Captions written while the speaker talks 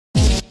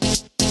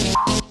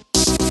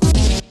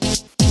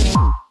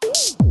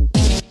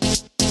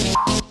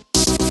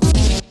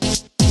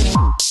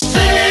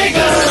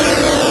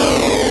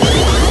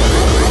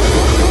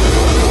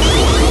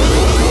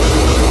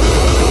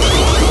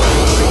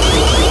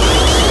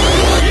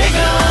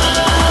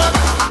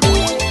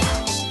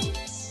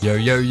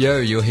Yo, yo,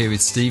 you're here with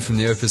Steve from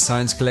the Opus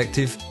Science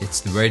Collective.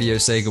 It's the Radio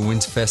Sega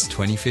WinterFest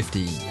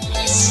 2015.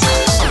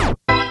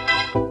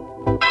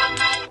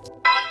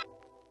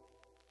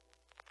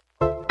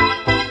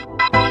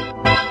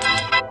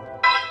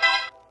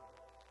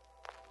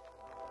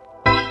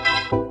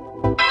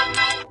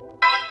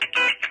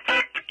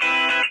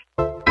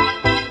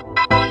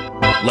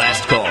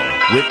 Last call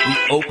with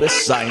the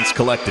Opus Science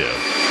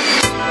Collective.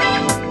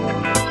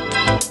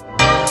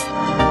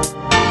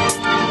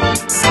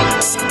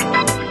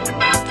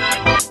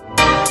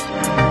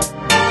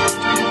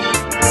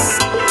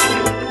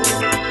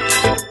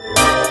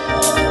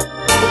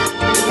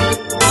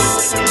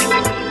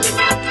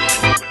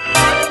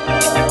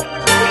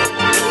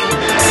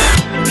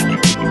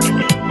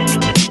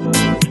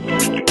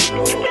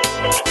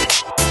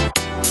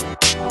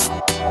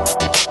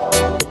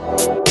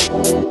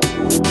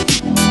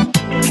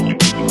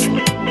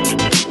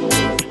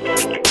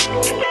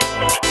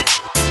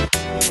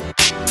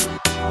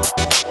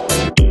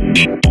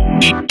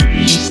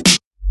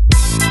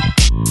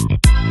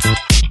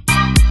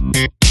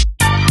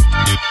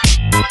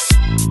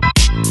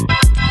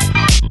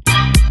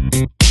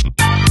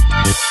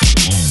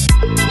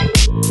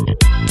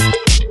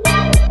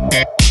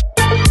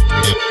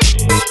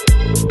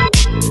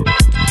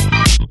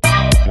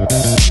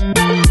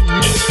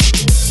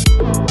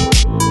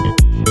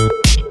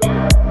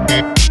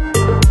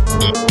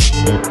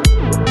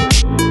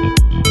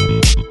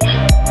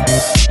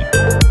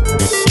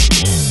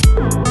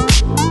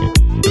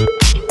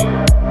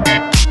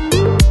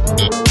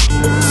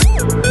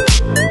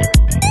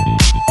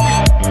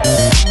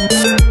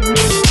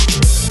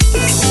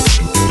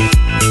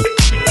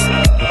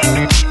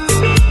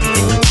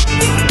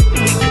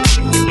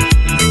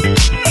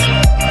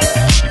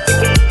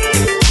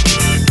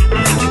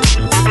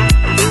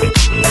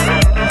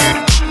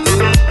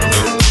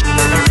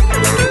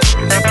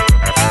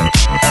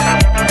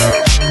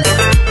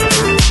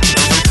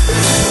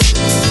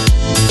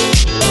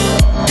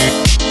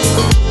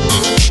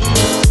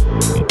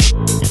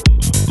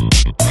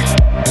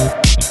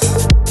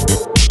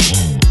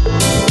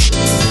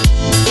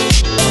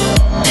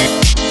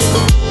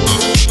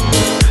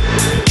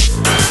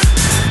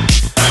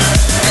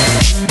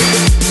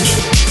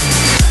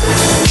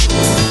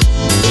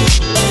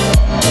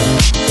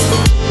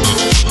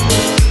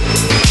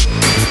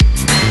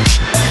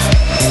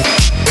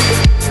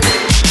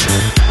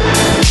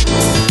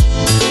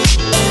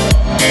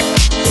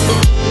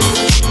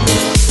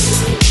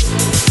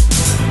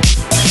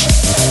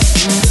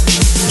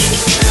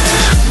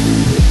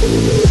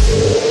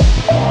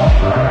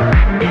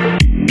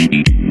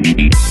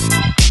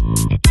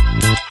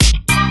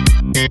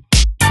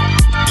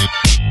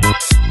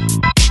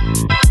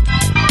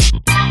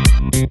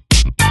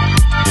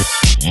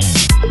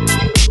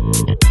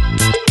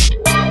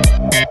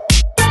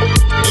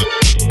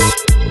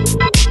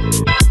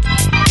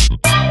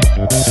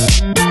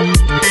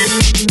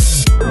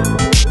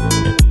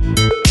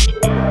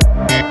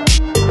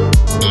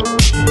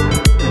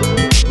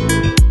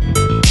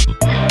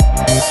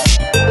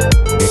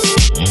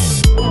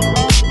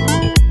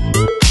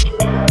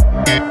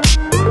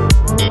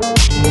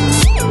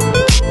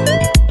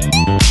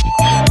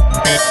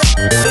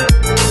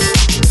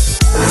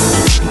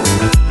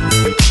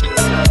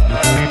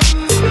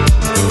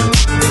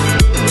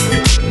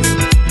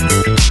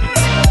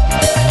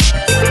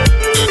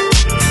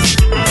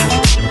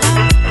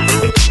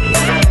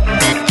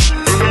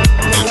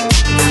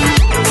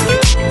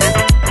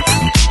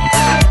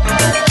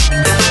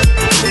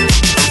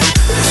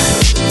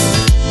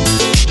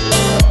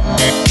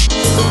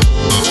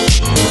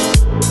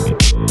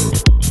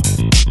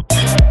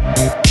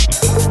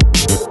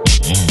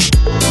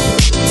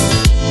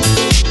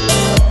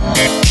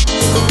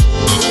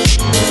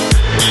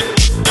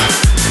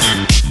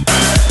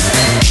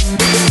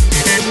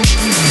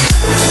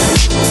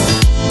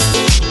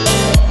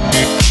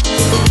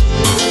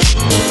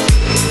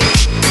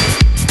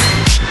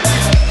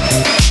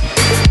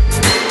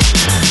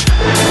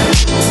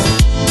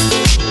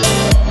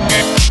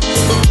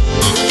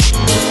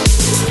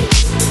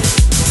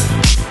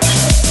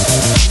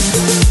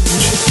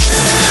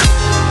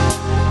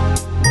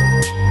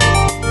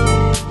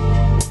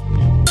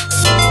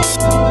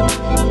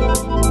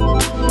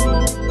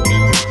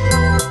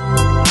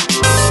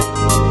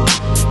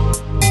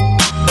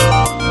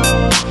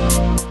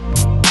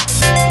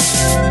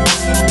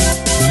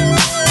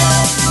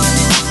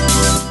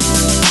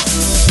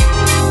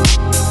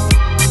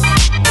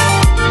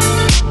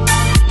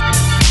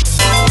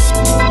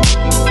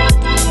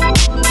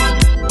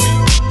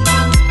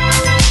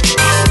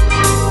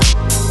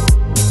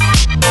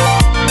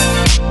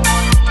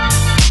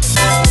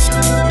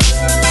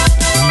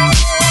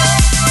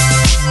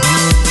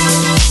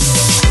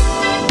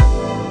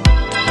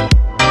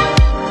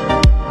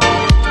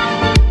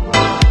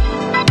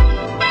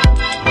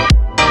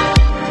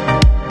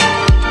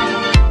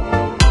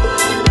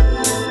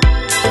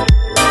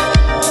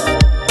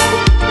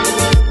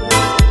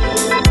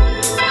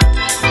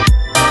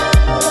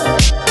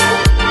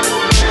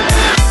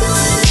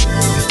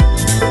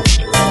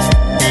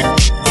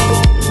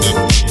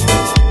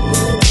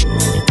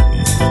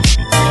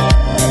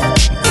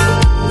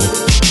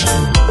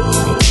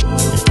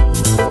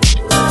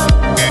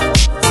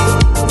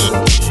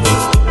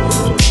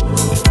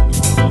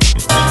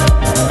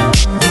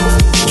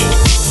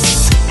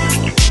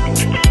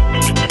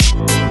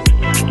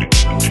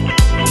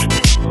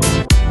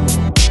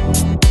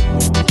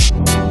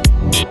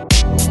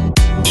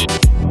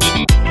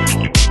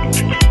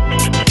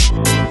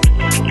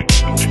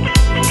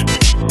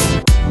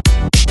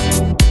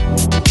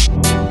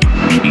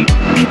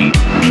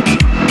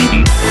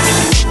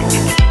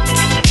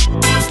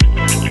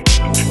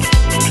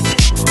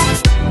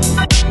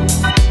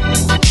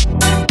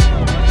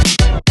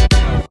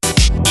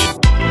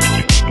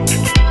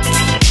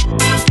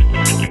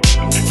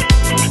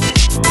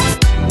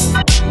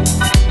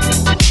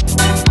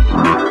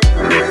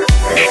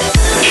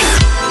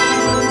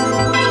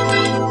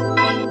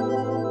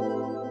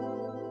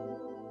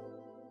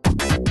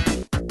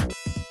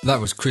 That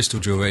was Crystal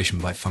Duration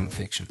by Funk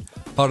Fiction,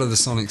 part of the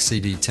Sonic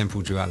CD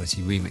Temple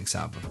Duality remix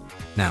album.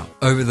 Now,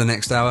 over the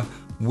next hour,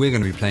 we're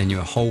going to be playing you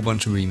a whole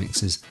bunch of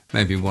remixes,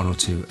 maybe one or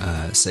two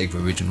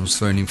Sega originals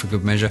thrown in for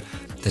good measure.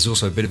 There's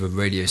also a bit of a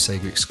Radio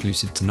Sega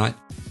exclusive tonight,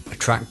 a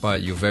track by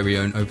your very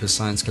own Opus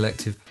Science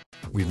Collective.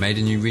 We've made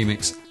a new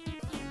remix.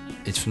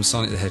 It's from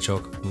Sonic the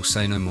Hedgehog, We'll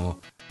Say No More.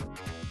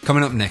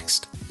 Coming up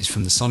next is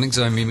from the Sonic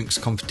Zone Remix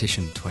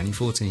Competition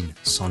 2014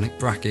 Sonic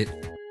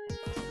Bracket,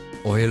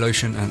 Oil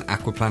Ocean and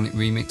Aquaplanet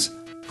remix,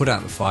 Put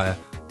Out the Fire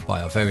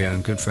by our very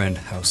own good friend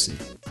Halsey.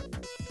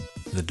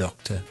 The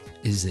Doctor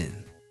is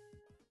in.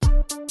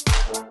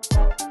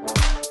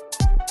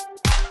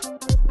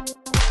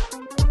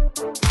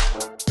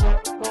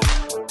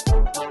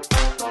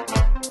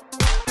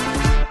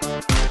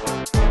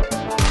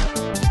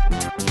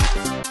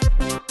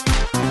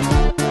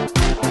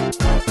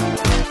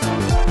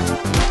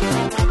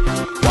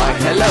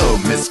 Hello,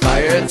 Miss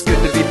Fire, it's good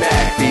to be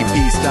back.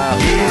 DP style,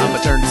 I'ma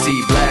turn to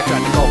see black.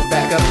 Trying to call for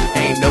backup,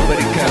 ain't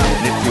nobody coming.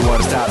 If you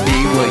wanna stop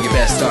me, well, you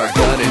best start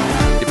gunning.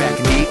 You're back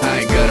in heat,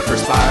 I ain't gonna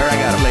perspire. I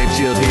got a flame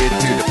shield here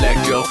to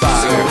deflect your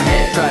fire. So go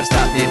ahead, try to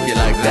stop me if you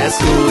like, that's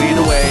cool.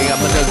 Either way,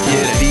 I'ma dunk you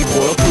in a deep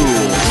oil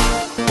pool.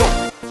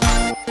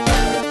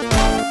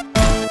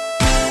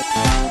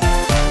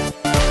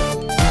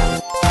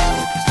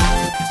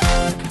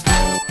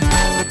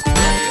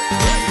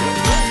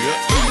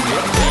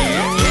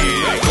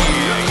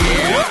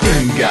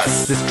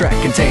 This track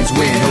contains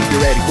wind. Hope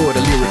you're ready for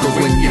the lyricals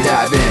when you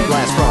dive in.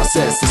 Blast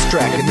process, this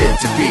track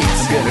admits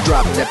defeats. I'm gonna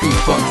drop that beat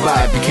funk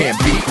vibe you can't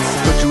beat.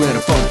 Put you in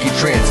a funky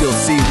trance, you'll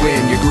see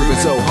when you're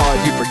grooving so hard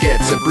you forget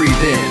to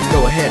breathe in.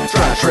 Go ahead,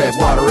 try to tread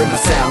water in the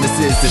sound. This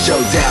is the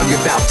showdown, you're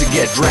about to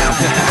get drowned.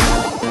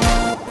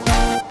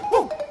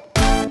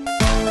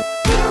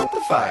 Put out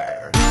the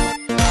fire.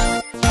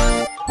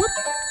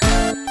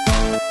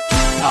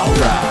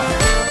 Alright.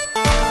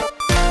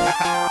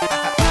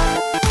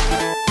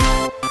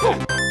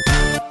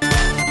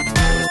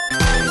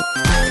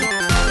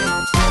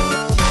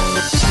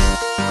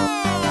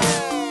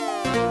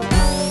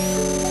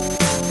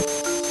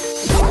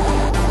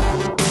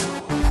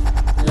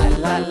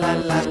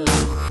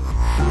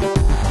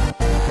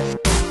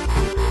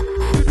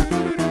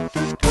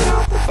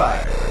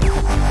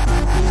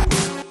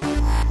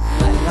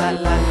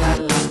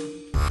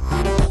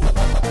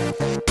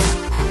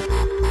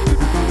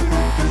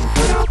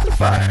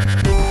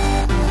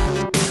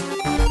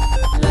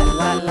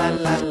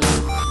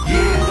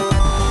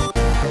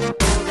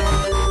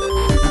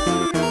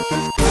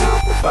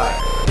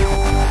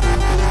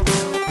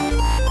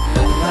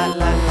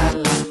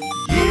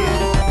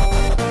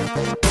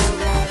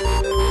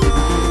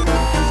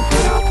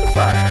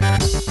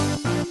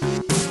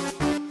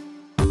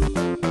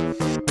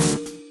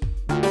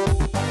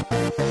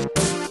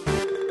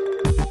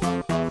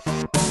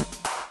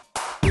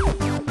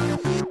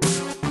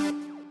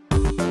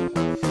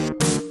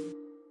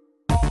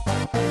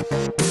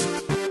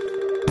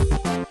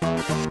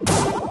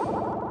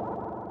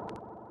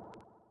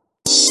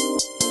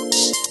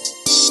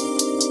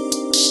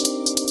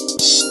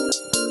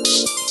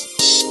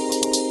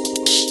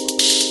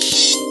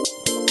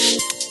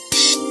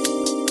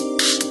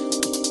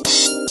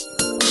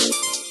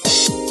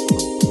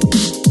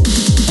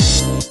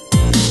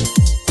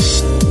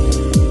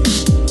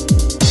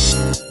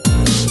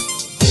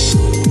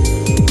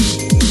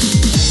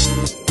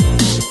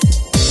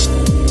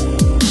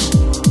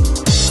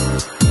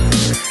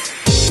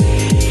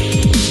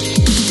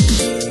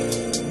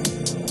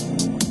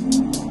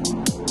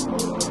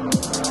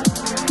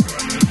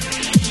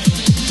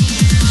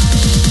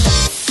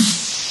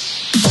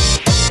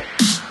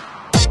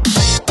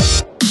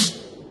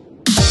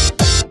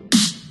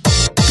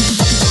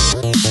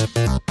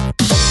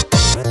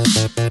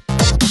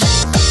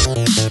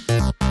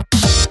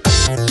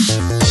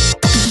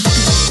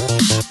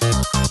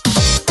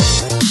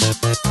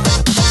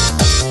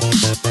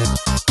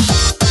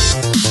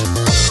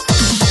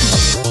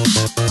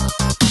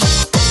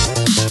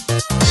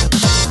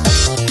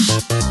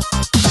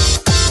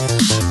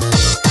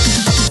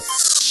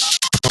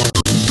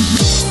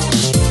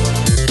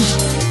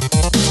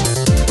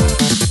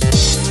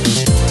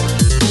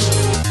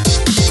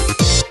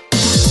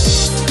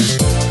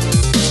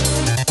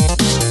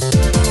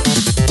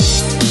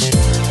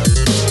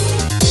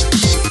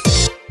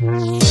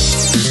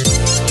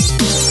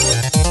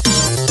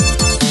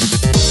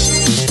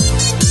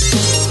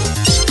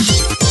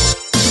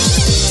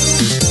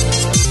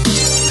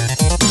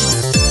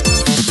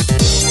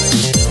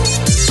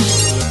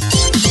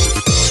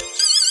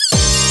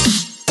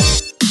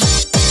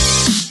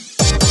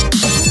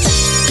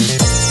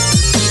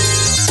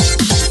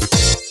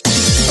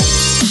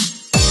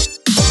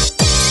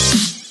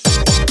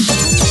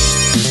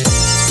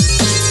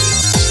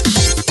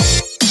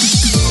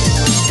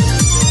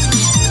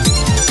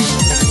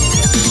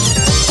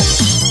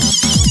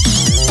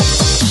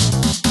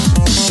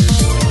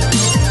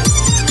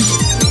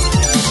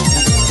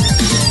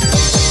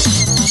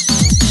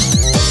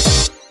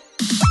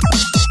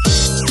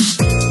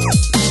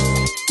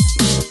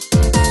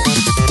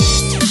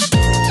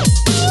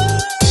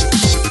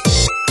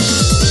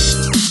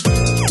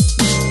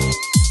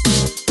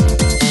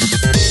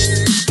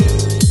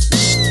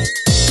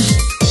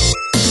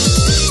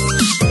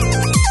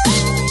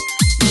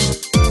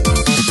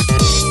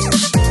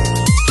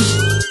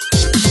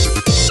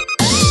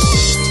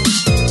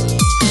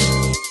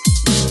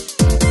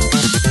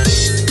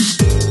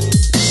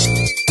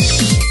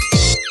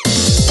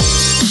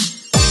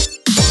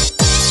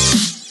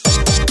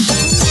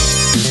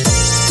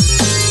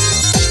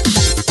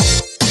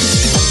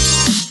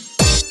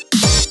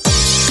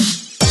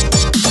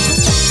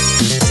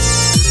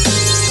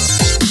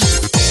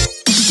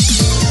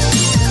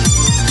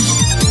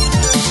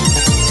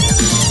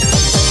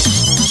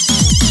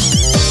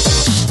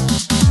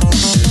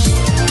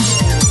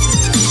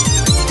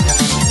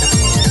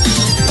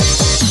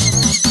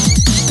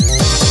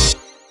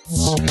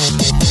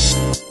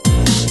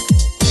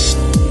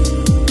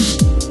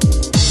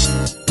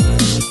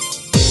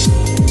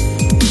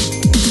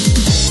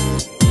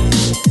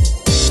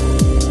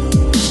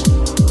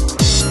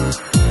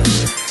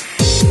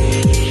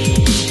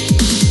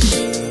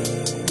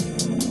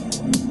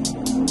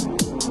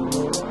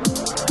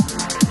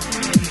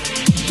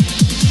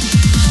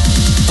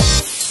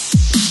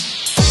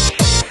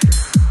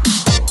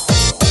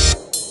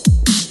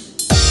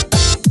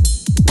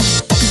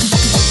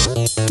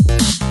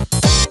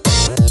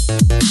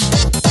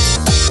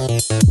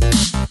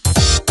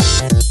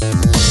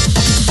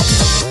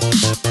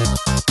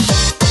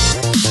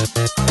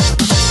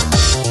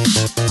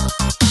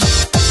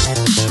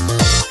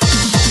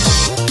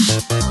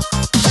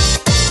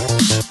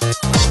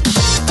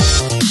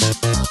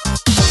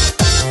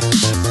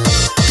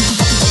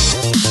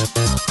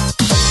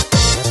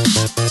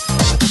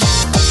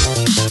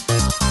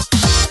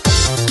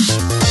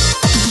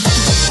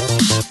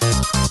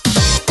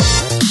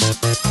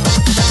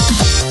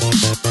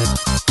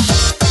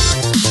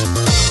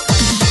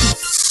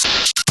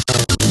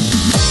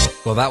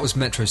 Well, that was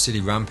Metro City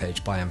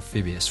Rampage by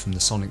Amphibious from the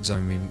Sonic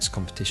Zone Remix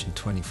Competition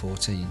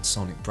 2014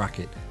 Sonic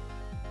Bracket.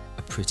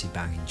 A pretty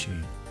banging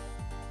tune.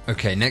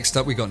 Okay, next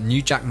up we got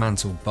New Jack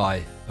Mantle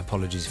by,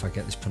 apologies if I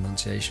get this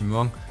pronunciation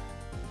wrong,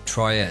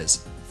 Triez,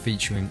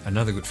 featuring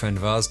another good friend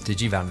of ours,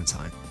 Digi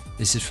Valentine.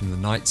 This is from the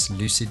Night's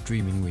Lucid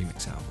Dreaming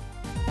Remix album.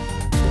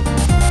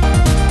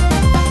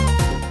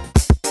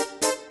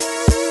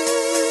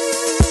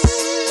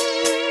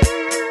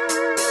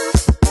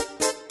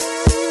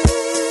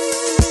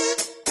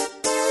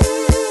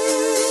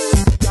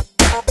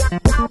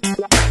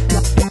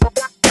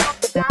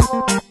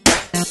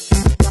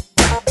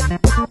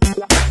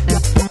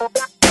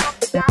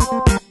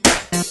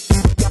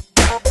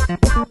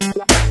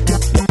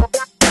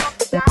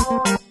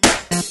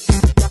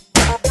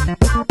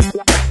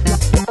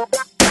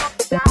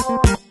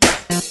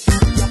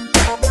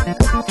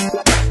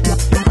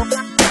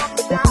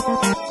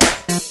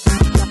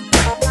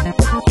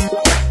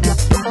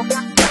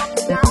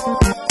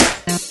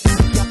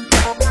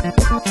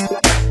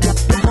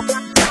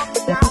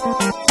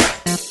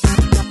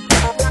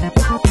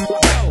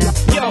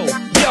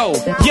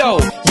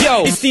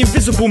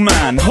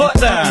 Man, hot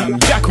damn,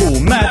 jackal,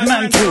 mad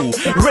mantle,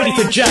 ready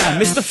to jam.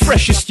 It's the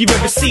freshest you've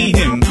ever seen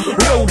him.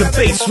 Roll the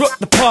bass, rock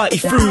the party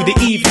through the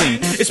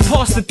evening. It's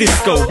past the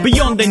disco,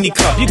 beyond any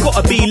club. You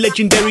gotta be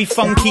legendary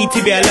funky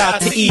to be allowed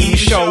to even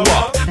show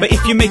up. But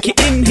if you make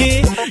it in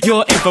here,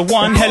 you're in for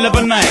one hell of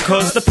a night.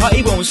 Cause the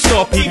party won't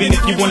stop even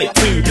if you want it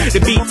to.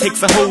 The beat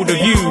takes a hold of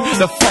you.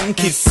 The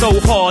funk is so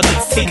hard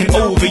it's taking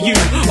over you.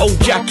 Old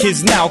Jack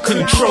is now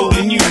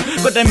controlling you.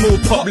 Got them all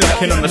pop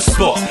locking on the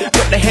spot.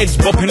 Got the heads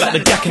bopping like the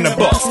Jack in the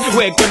Box.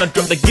 We're gonna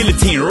drop the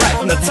guillotine right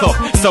from the top.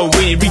 So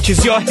when it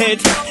reaches your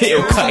head,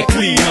 it'll cut it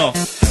clean off.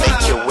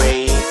 Make your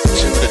way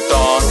to the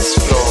dance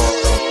floor.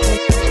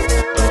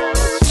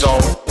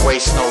 Don't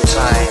waste no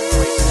time.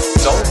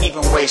 Don't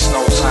even waste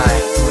no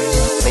time.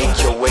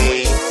 Make your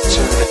way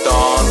to the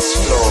dance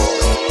floor.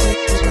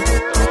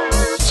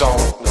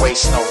 Don't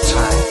waste no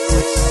time.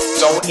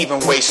 Don't even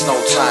waste no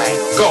time.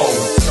 Go!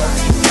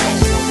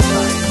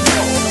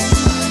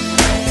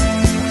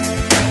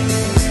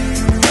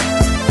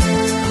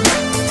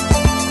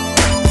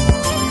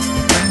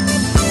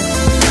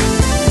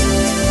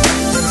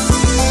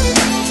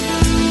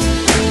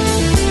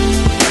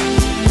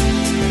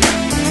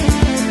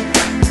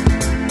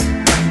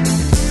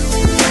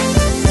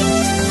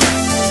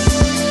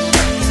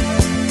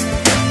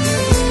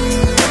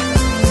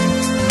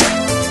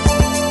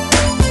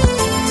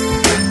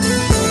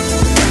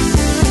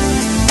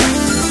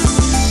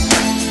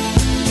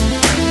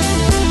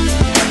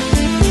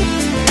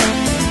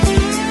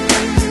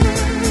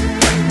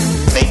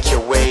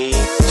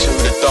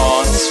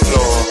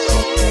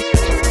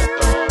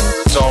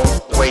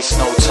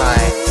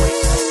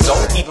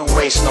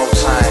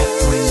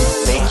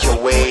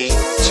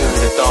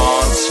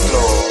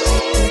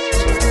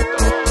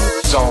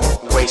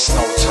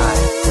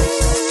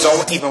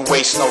 Even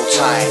waste no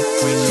time.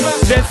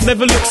 Death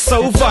never looks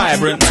so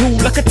vibrant, tall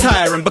like a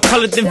tyrant, but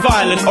coloured in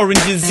violent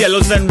oranges,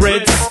 yellows and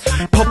reds.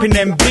 Popping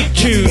them big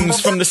tunes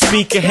from the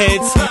speaker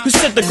heads. Who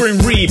said the Grim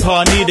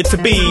Reaper needed to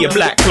be a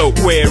black cloak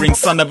wearing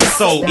son of a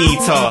soul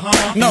eater?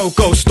 No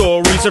ghost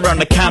stories around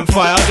the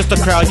campfire, just a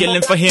crowd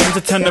yelling for him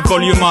to turn the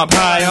volume up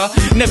higher.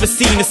 Never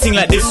seen a scene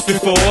like this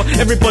before.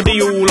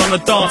 Everybody all on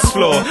the dance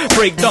floor,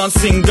 break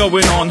dancing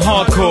going on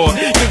hardcore.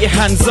 Get your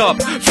hands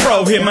up,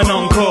 throw him an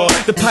encore.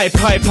 The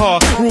piper,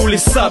 rule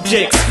is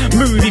subjects.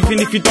 Move even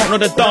if you don't know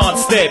the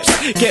dance steps.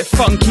 Get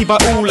funky by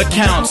all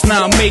accounts.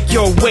 Now make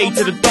your way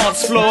to the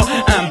dance floor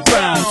and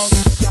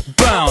bounce,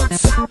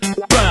 bounce,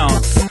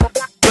 bounce,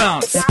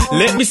 bounce.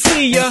 Let me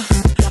see ya.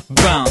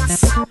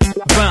 Bounce,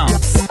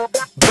 bounce,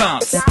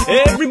 bounce.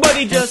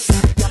 Everybody just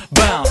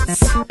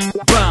bounce,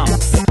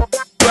 bounce,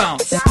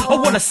 bounce. I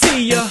wanna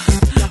see ya.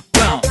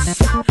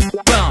 Bounce,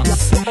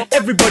 bounce.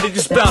 Everybody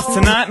just bounce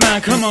tonight,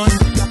 man. Come on.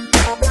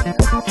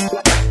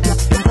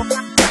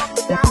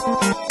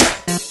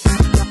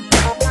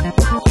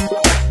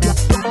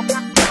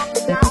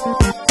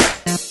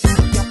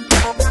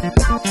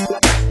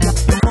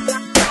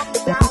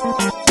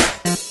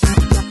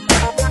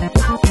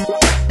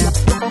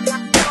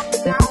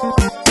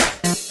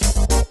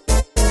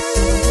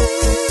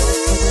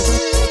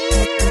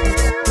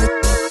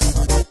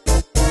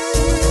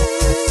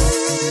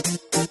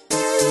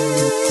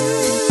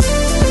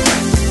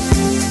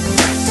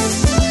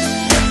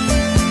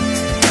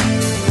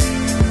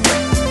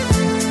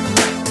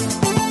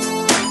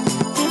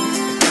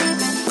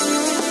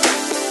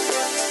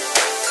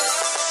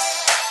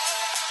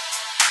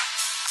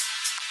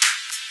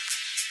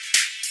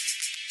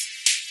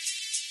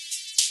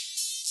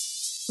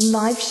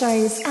 Live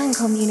shows and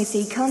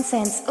community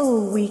contents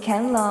all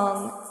weekend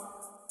long.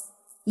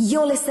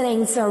 You're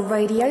listening to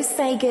Radio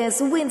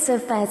Sega's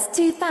WinterFest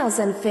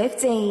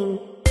 2015.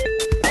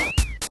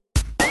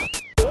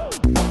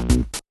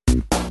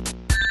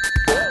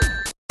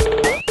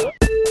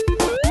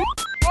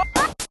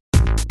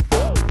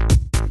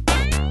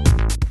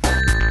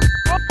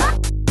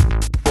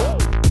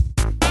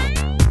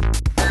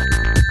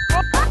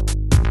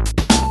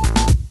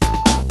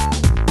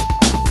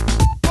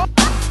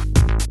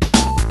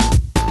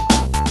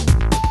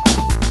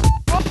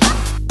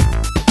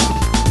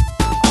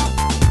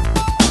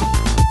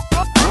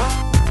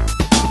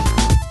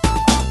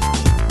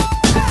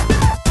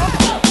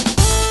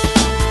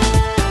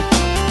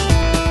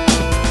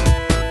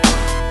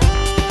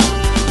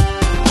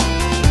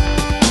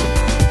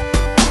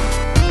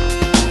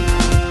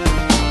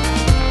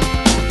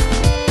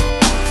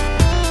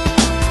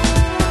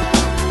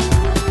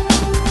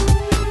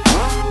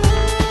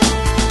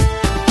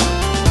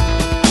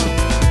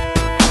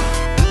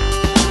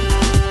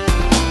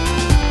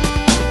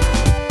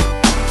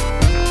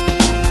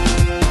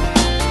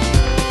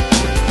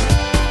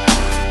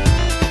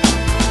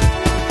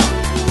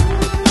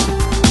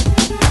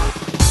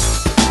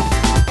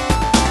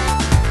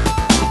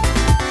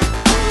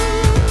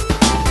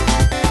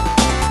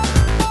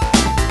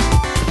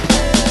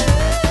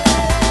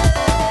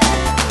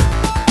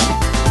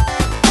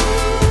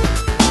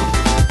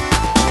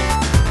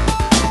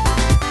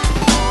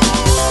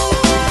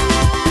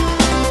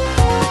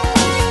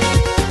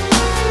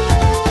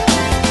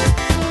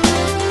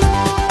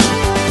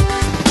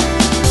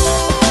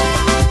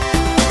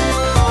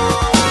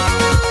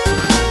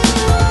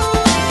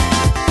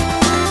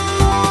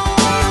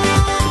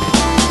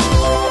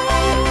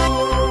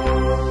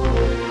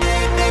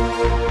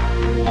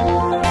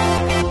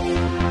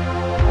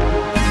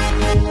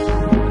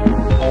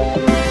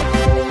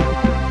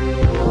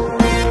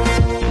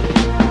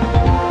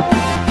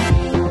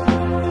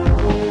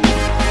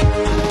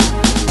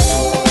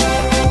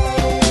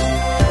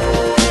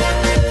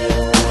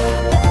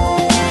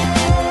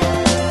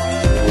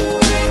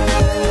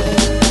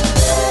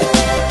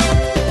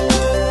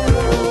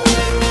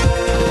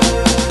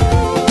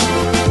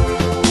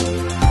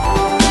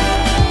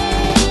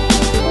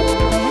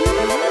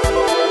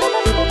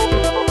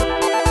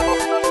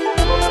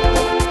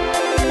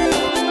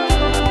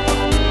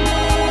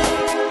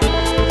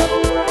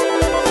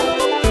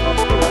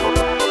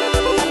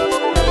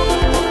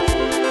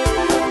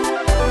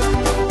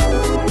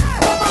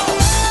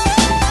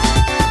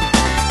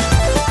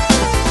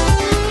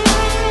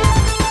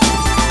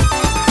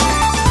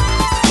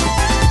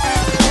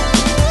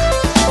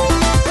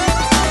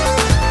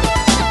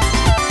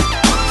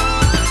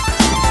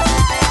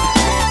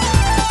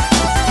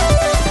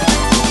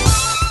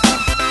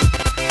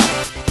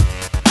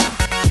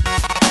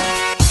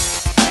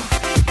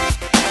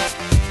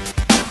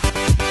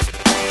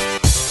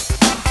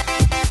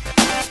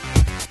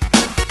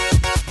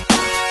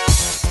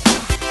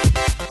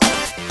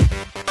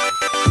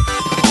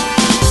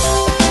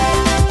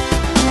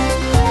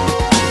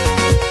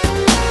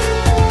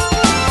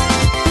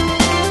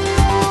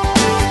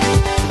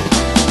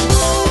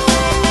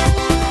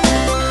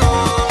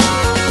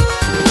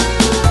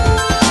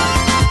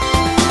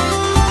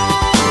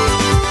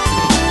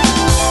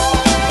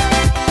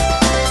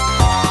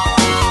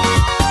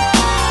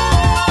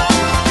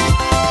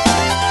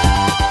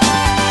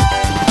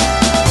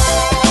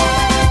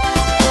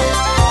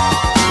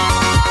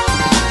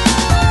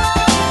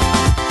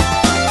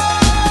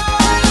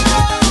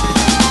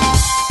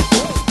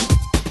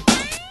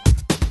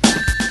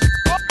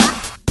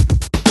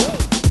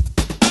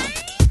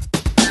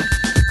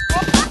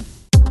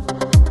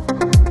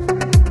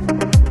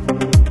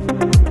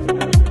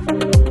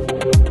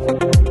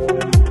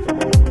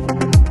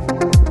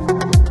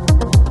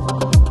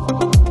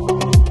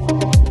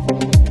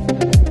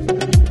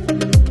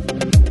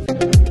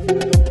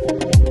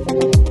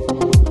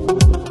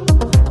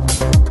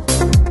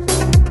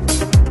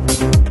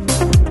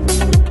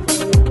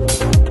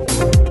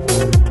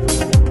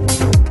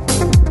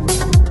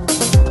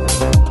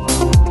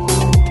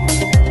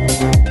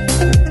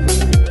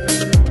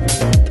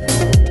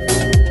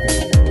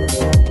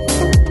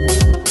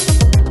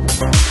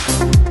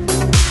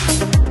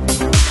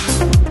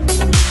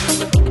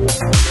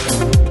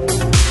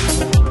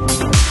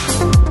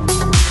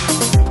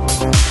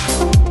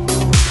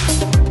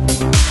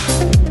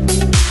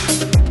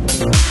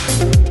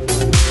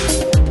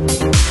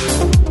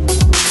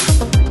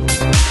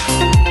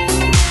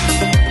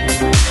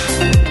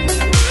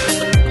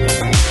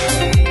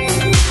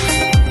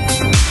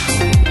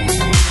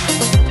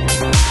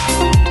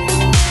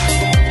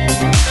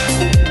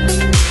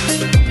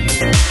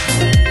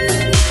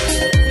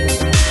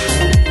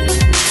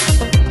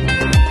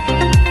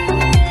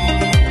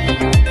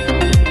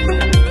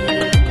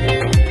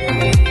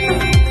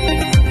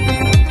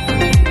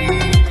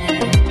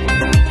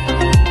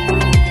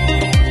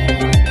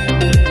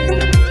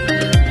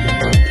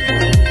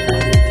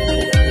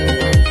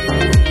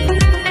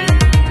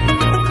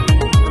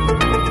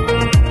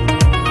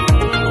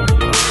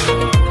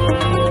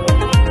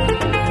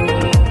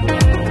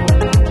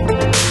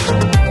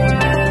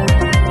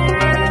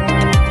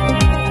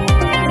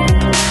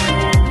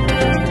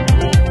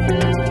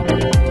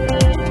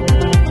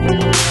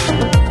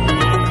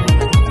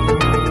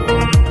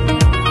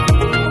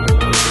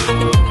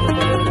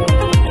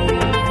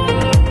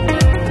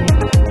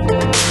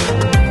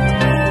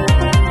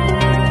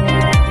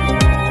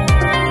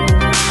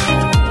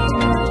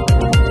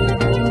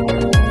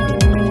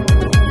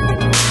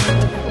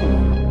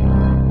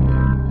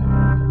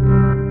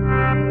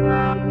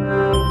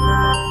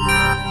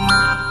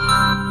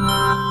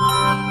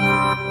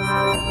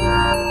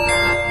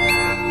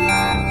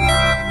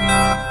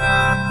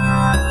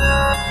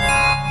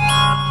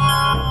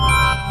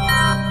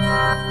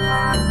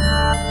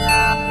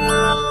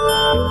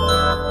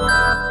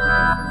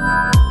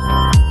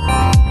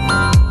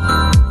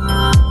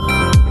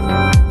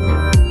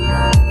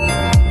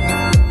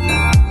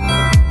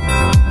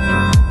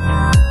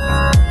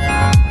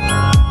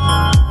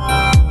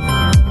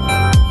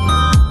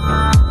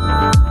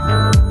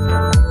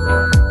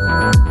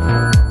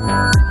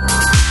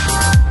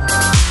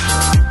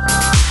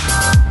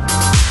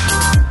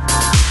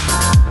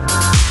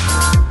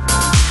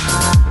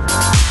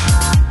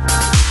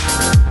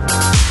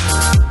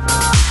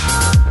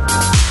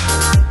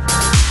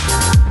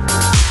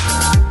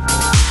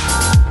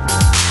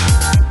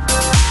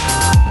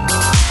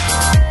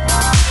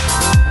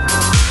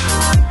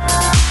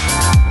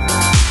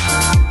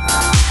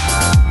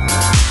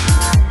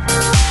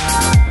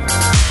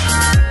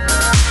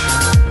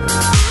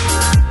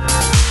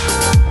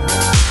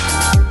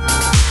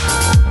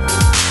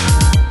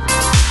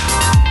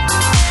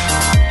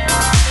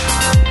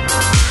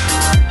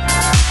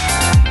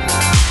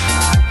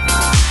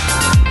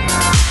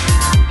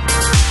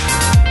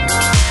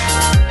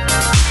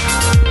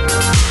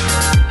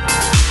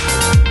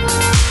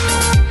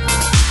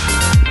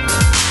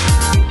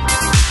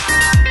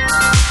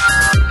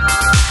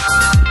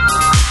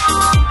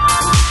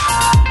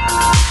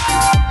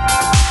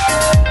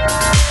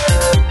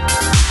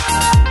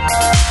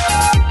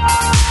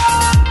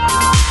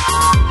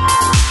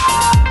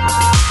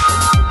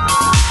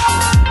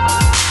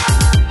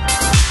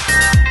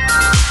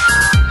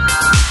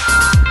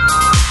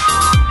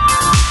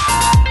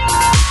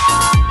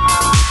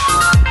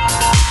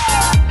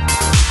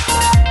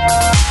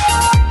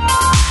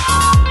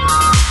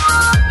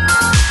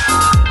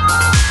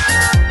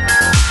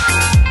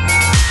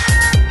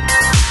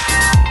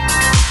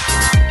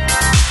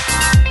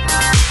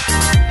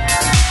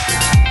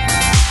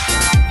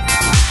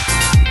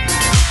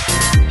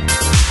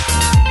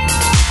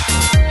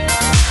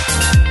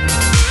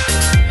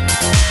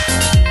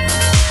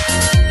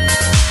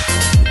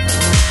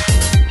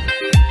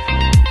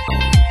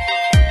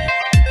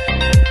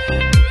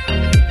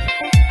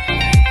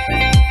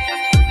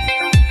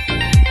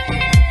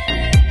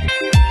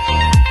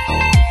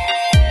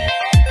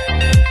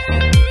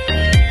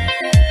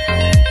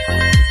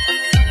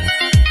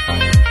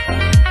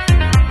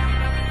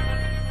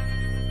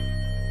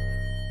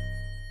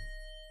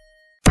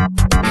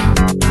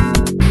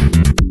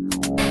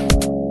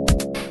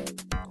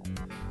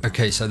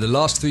 Okay, so the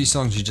last three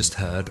songs you just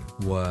heard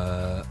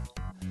were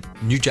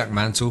New Jack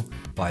Mantle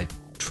by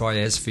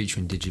Triez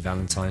featuring Digi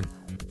Valentine,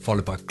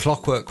 followed by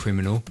Clockwork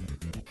Criminal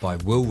by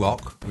Will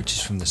Rock, which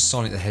is from the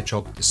Sonic the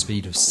Hedgehog The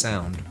Speed of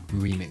Sound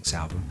remix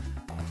album.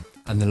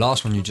 And the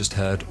last one you just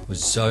heard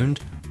was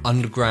Zoned,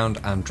 Underground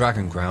and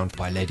Dragon Ground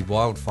by Lady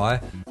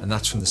Wildfire, and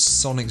that's from the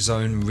Sonic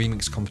Zone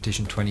Remix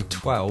Competition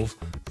 2012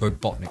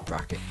 Robotnik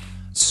bracket.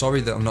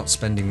 Sorry that I'm not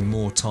spending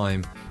more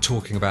time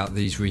talking about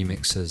these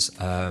remixers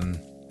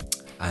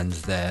and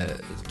they're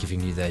giving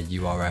you their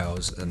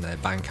URLs and their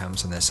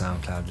Bandcamps and their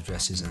SoundCloud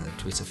addresses and their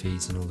Twitter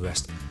feeds and all the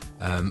rest.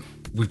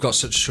 We've got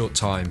such a short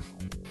time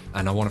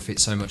and I want to fit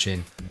so much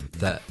in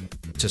that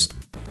just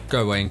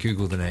go away and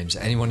Google the names.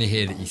 Anyone you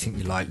hear that you think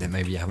you like that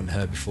maybe you haven't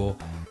heard before,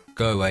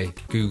 go away,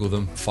 Google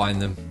them,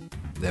 find them.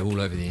 They're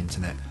all over the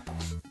internet.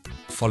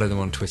 Follow them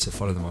on Twitter,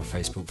 follow them on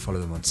Facebook, follow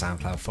them on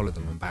SoundCloud, follow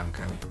them on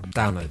Bandcamp,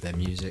 download their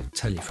music,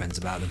 tell your friends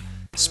about them,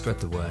 spread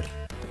the word.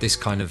 This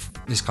kind of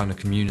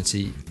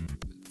community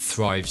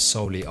thrives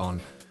solely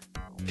on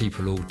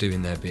people all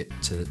doing their bit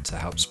to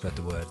help spread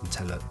the word and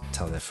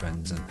tell their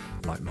friends and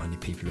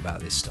like-minded people about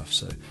this stuff.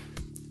 So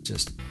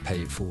just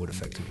pay it forward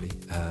effectively.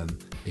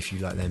 If you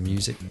like their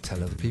music,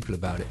 tell other people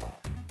about it.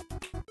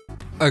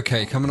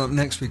 Okay, coming up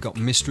next we've got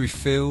Mystery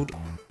Field,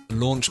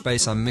 Launch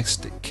Base and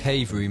Mystic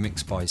Cave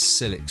remix by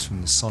Silix from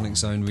the Sonic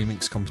Zone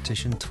Remix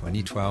Competition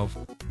 2012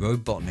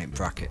 Robotnik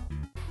bracket.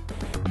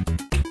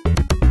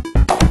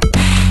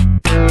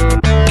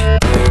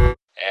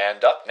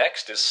 And up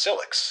next is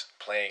Silix,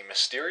 playing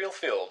Mysterial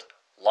Field,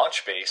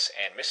 Launch Base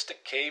and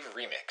Mystic Cave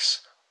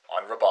remix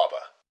on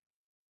Rababa.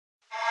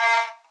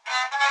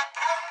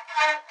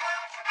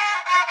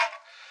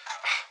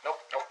 No,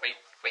 wait.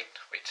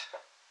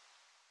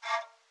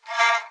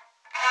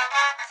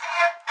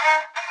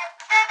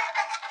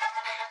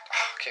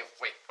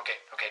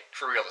 Okay,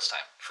 for real this time,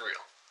 for real.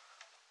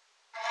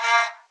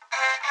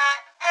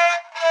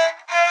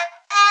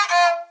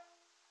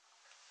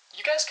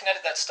 You guys can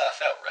edit that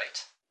stuff out,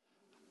 right?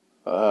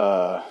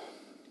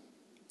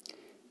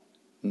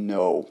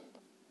 No.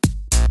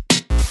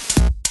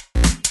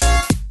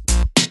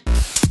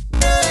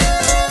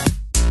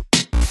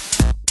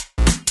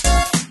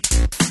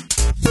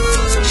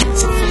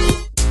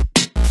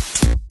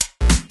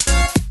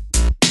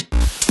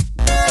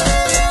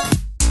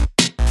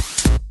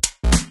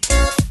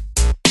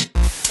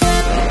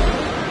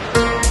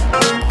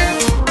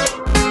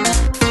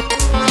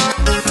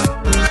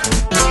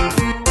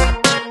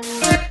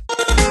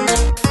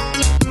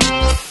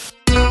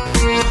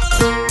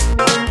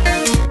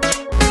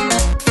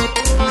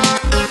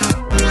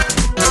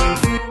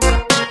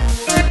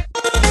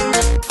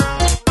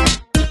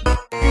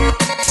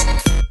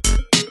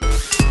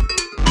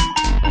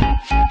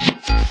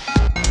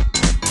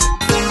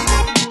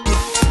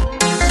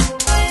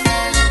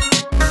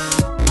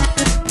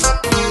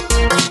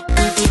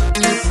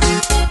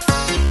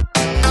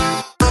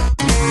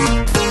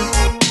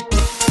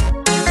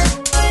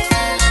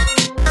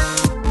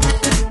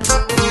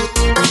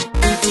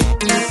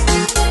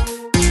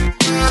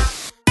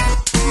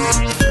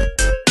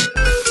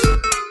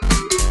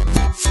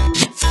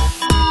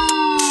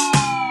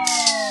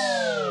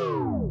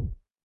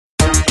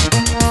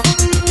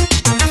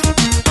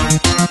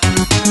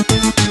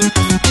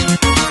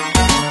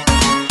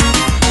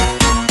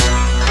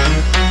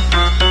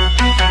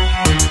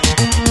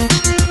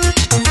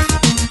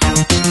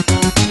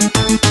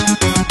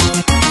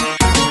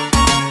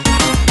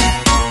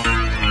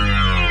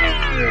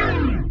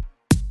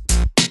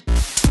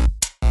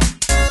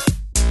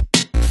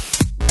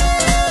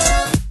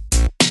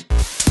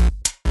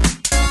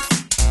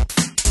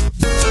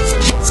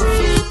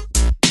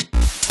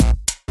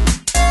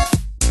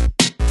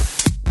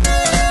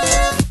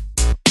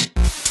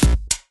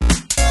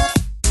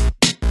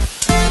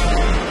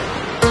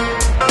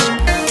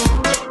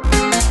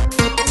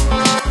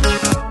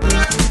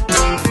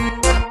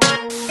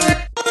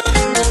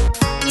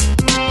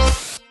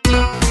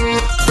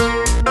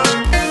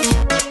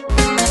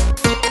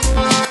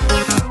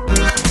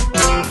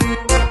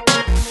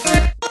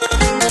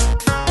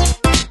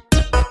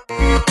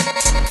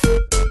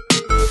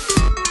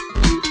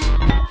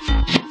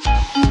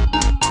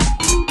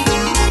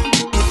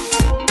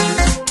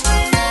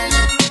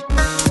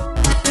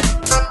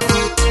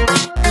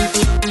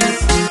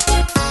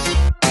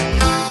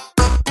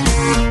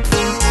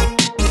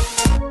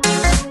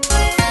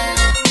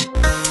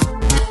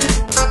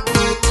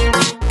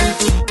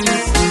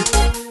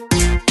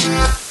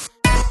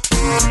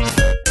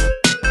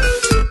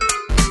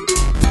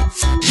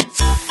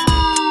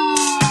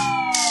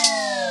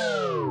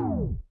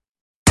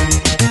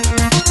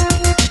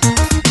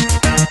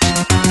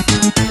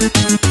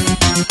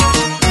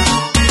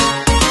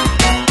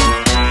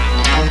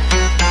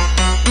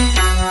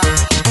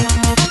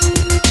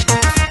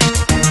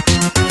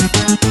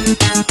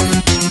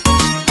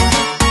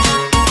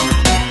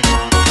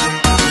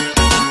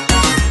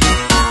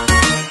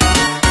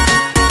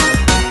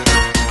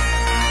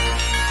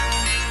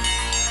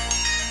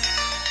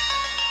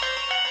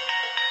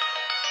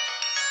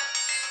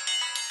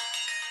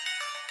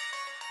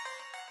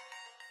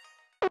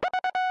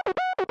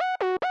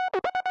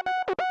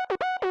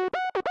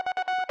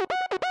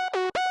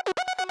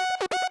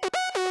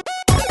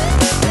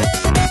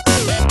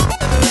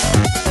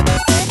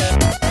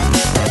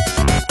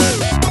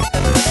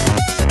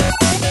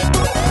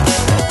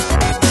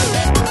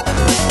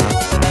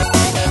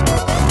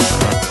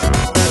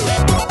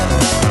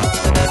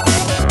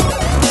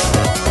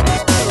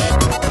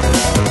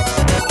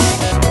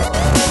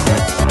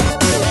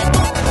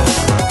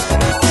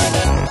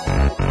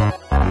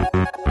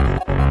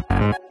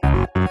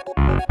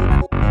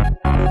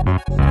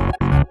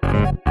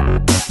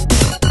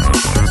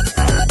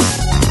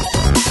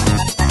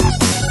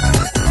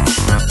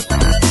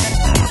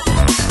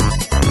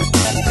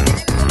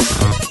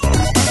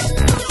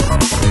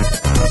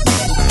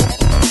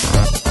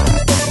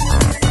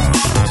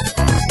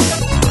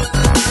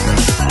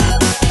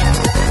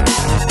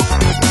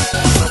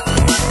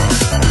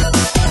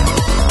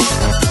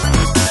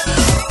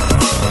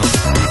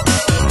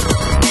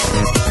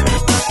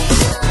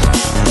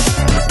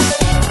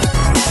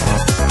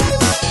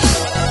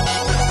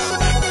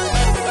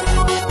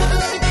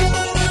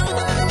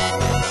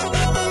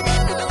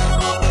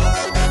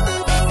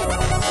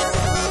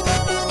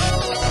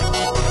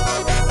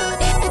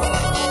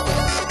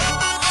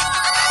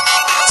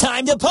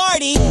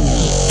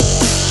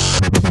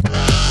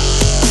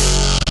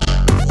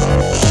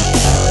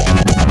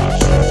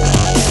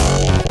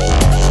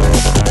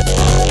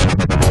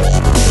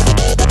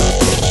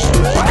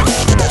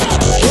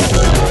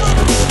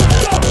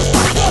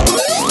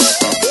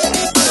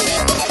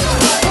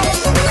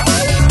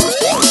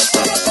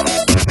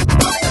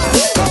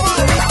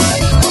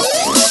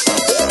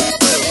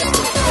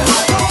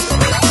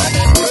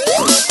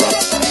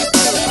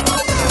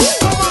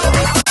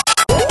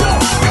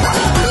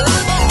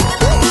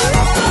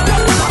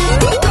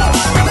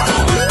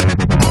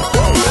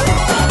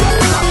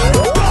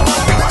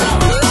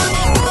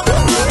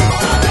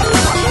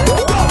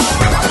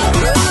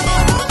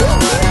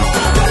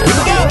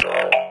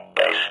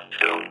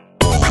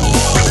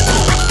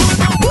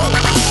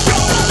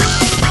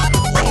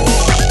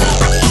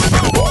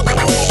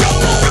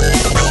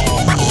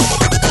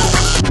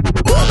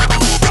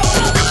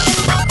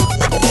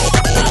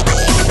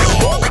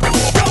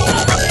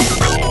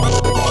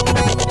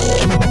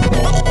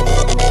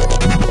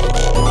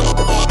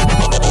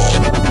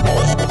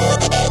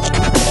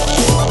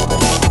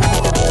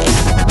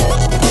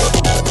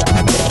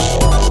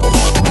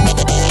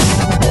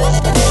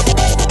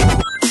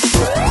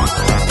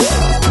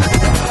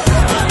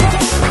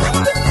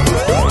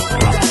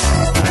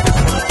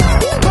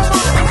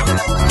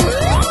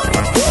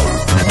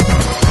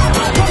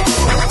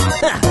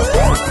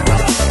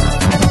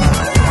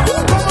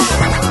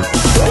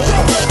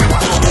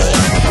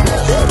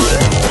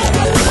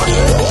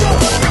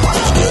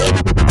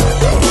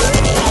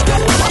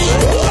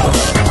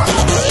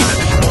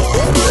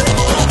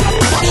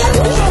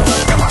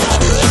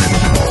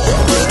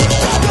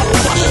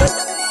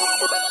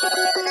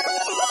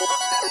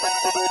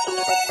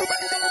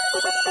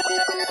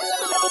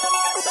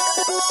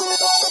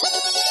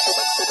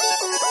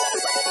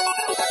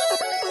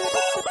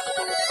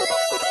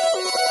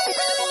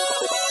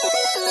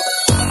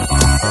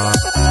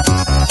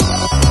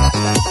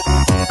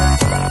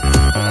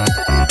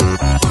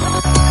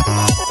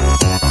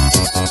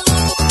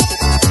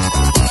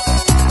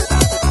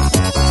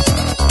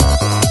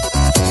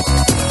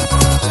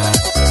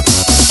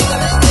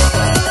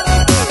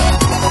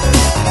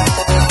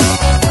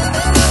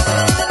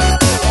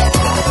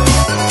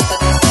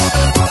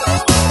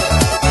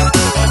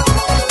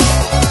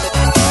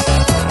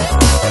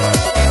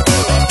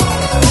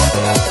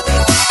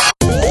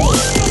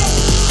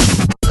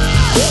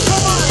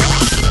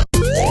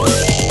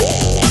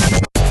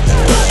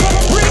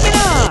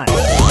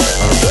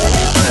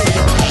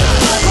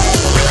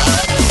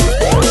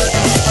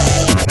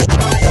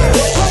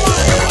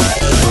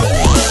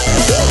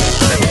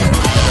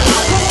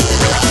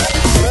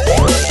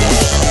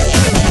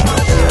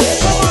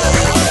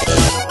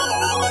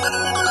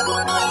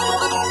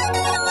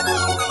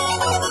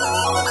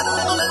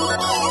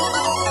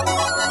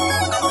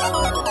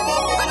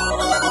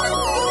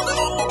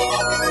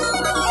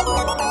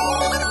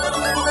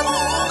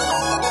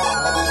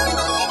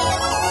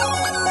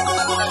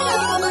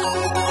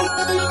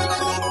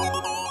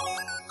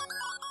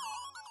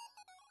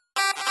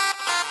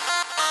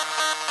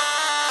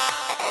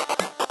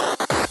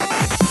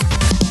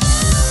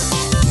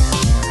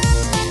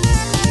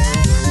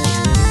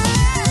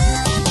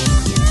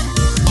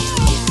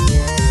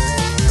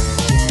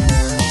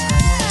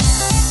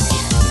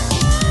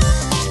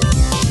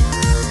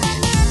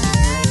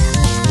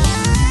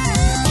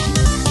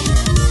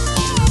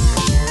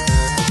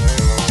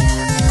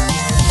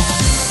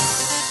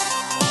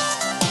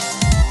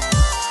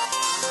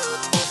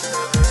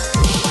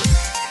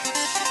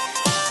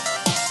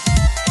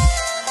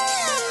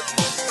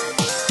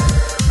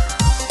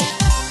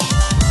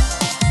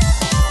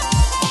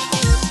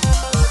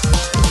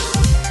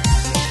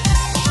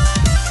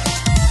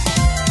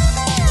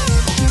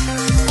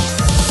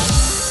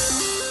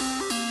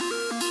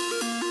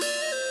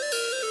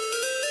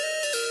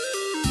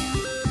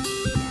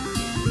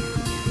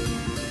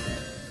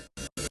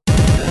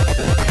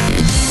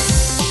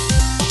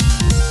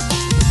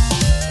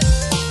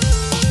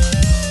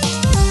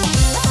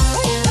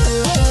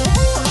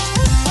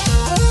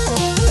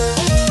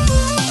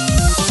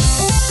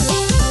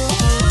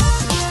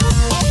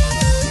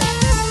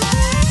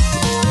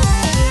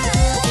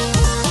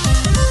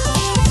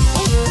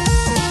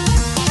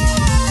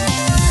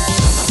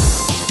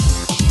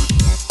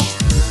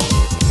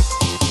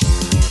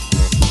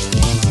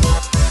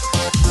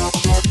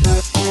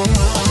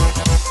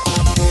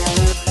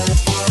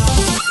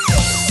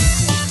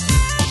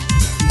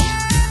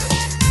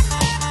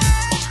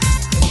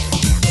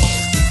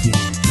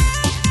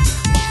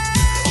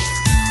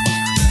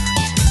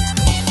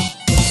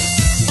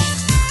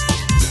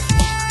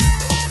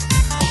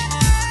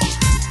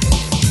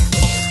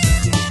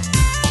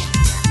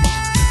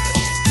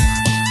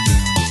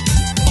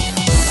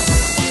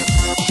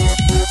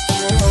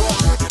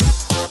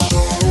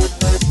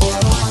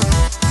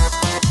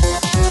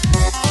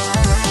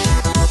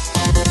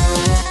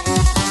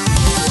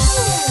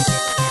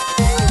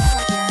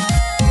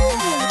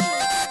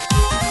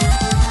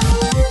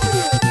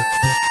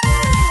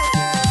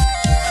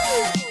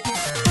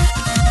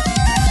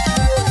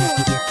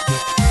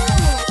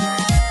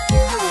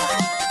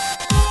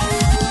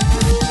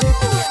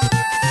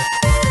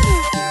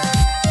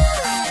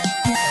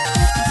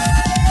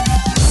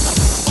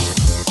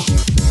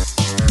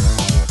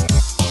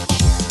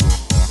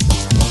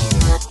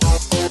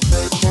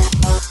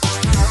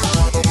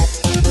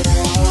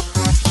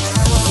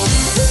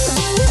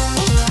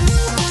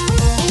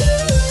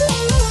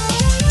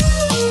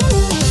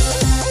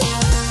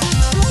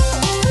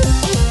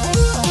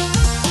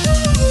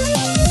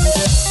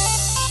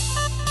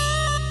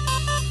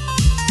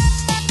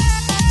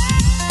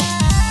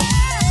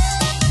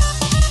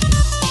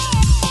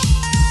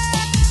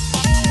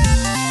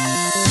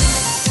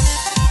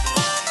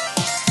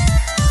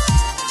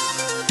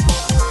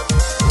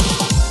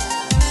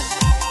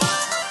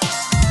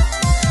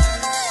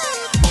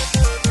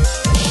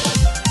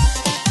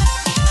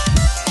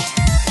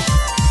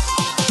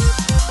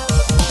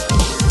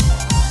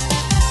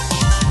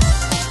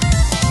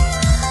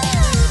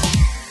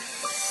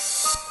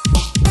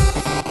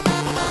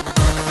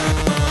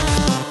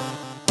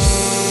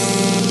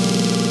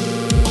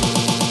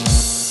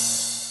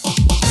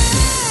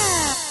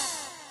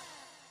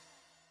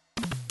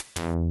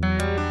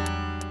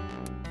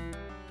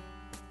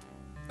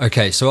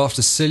 Okay, so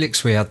after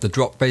Silix we had the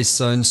Drop Bass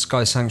Zone,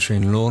 Sky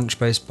Sanctuary and Launch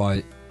Bass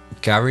by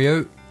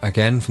Gario,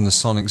 again from the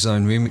Sonic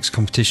Zone Remix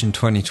Competition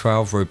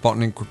 2012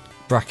 Robotnik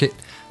bracket.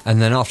 And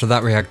then after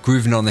that we had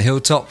Groovin' on the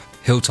Hilltop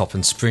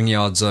and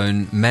Springyard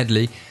Zone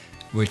medley,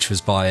 which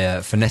was by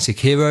Phonetic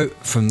Hero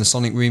from the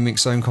Sonic Remix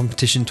Zone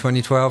Competition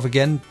 2012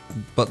 again,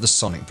 but the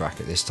Sonic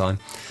bracket this time.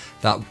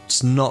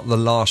 That's not the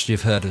last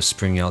you've heard of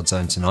Springyard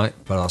Zone tonight,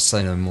 but I'll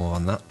say no more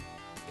on that.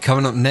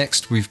 Coming up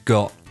next we've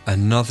got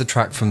another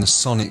track from the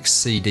Sonic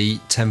CD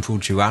Temporal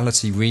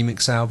Duality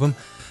remix album.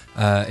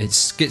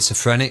 It's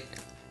Schizophrenic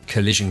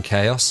Collision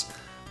Chaos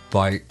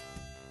by,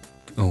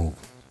 oh,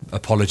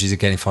 apologies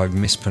again if I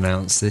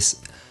mispronounce this,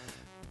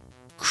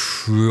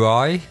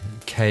 Kruai,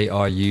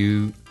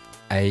 K-R-U-A-I.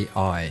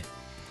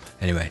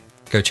 Anyway,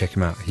 go check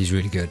him out, he's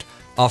really good.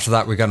 After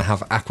that we're going to have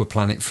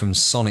Aquaplanet from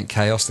Sonic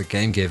Chaos, the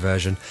Game Gear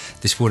version.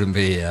 This wouldn't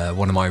be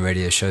one of my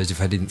radio shows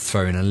if I didn't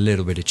throw in a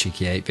little bit of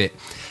cheeky 8-bit.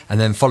 And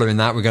then following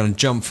that we're going to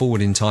jump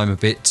forward in time a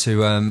bit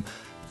to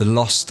the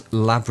Lost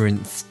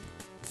Labyrinth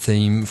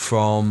theme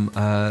from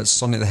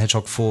Sonic the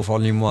Hedgehog 4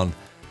 Volume 1.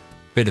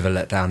 Bit of a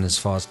letdown as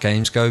far as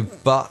games go,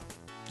 but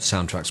the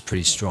soundtrack's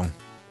pretty strong.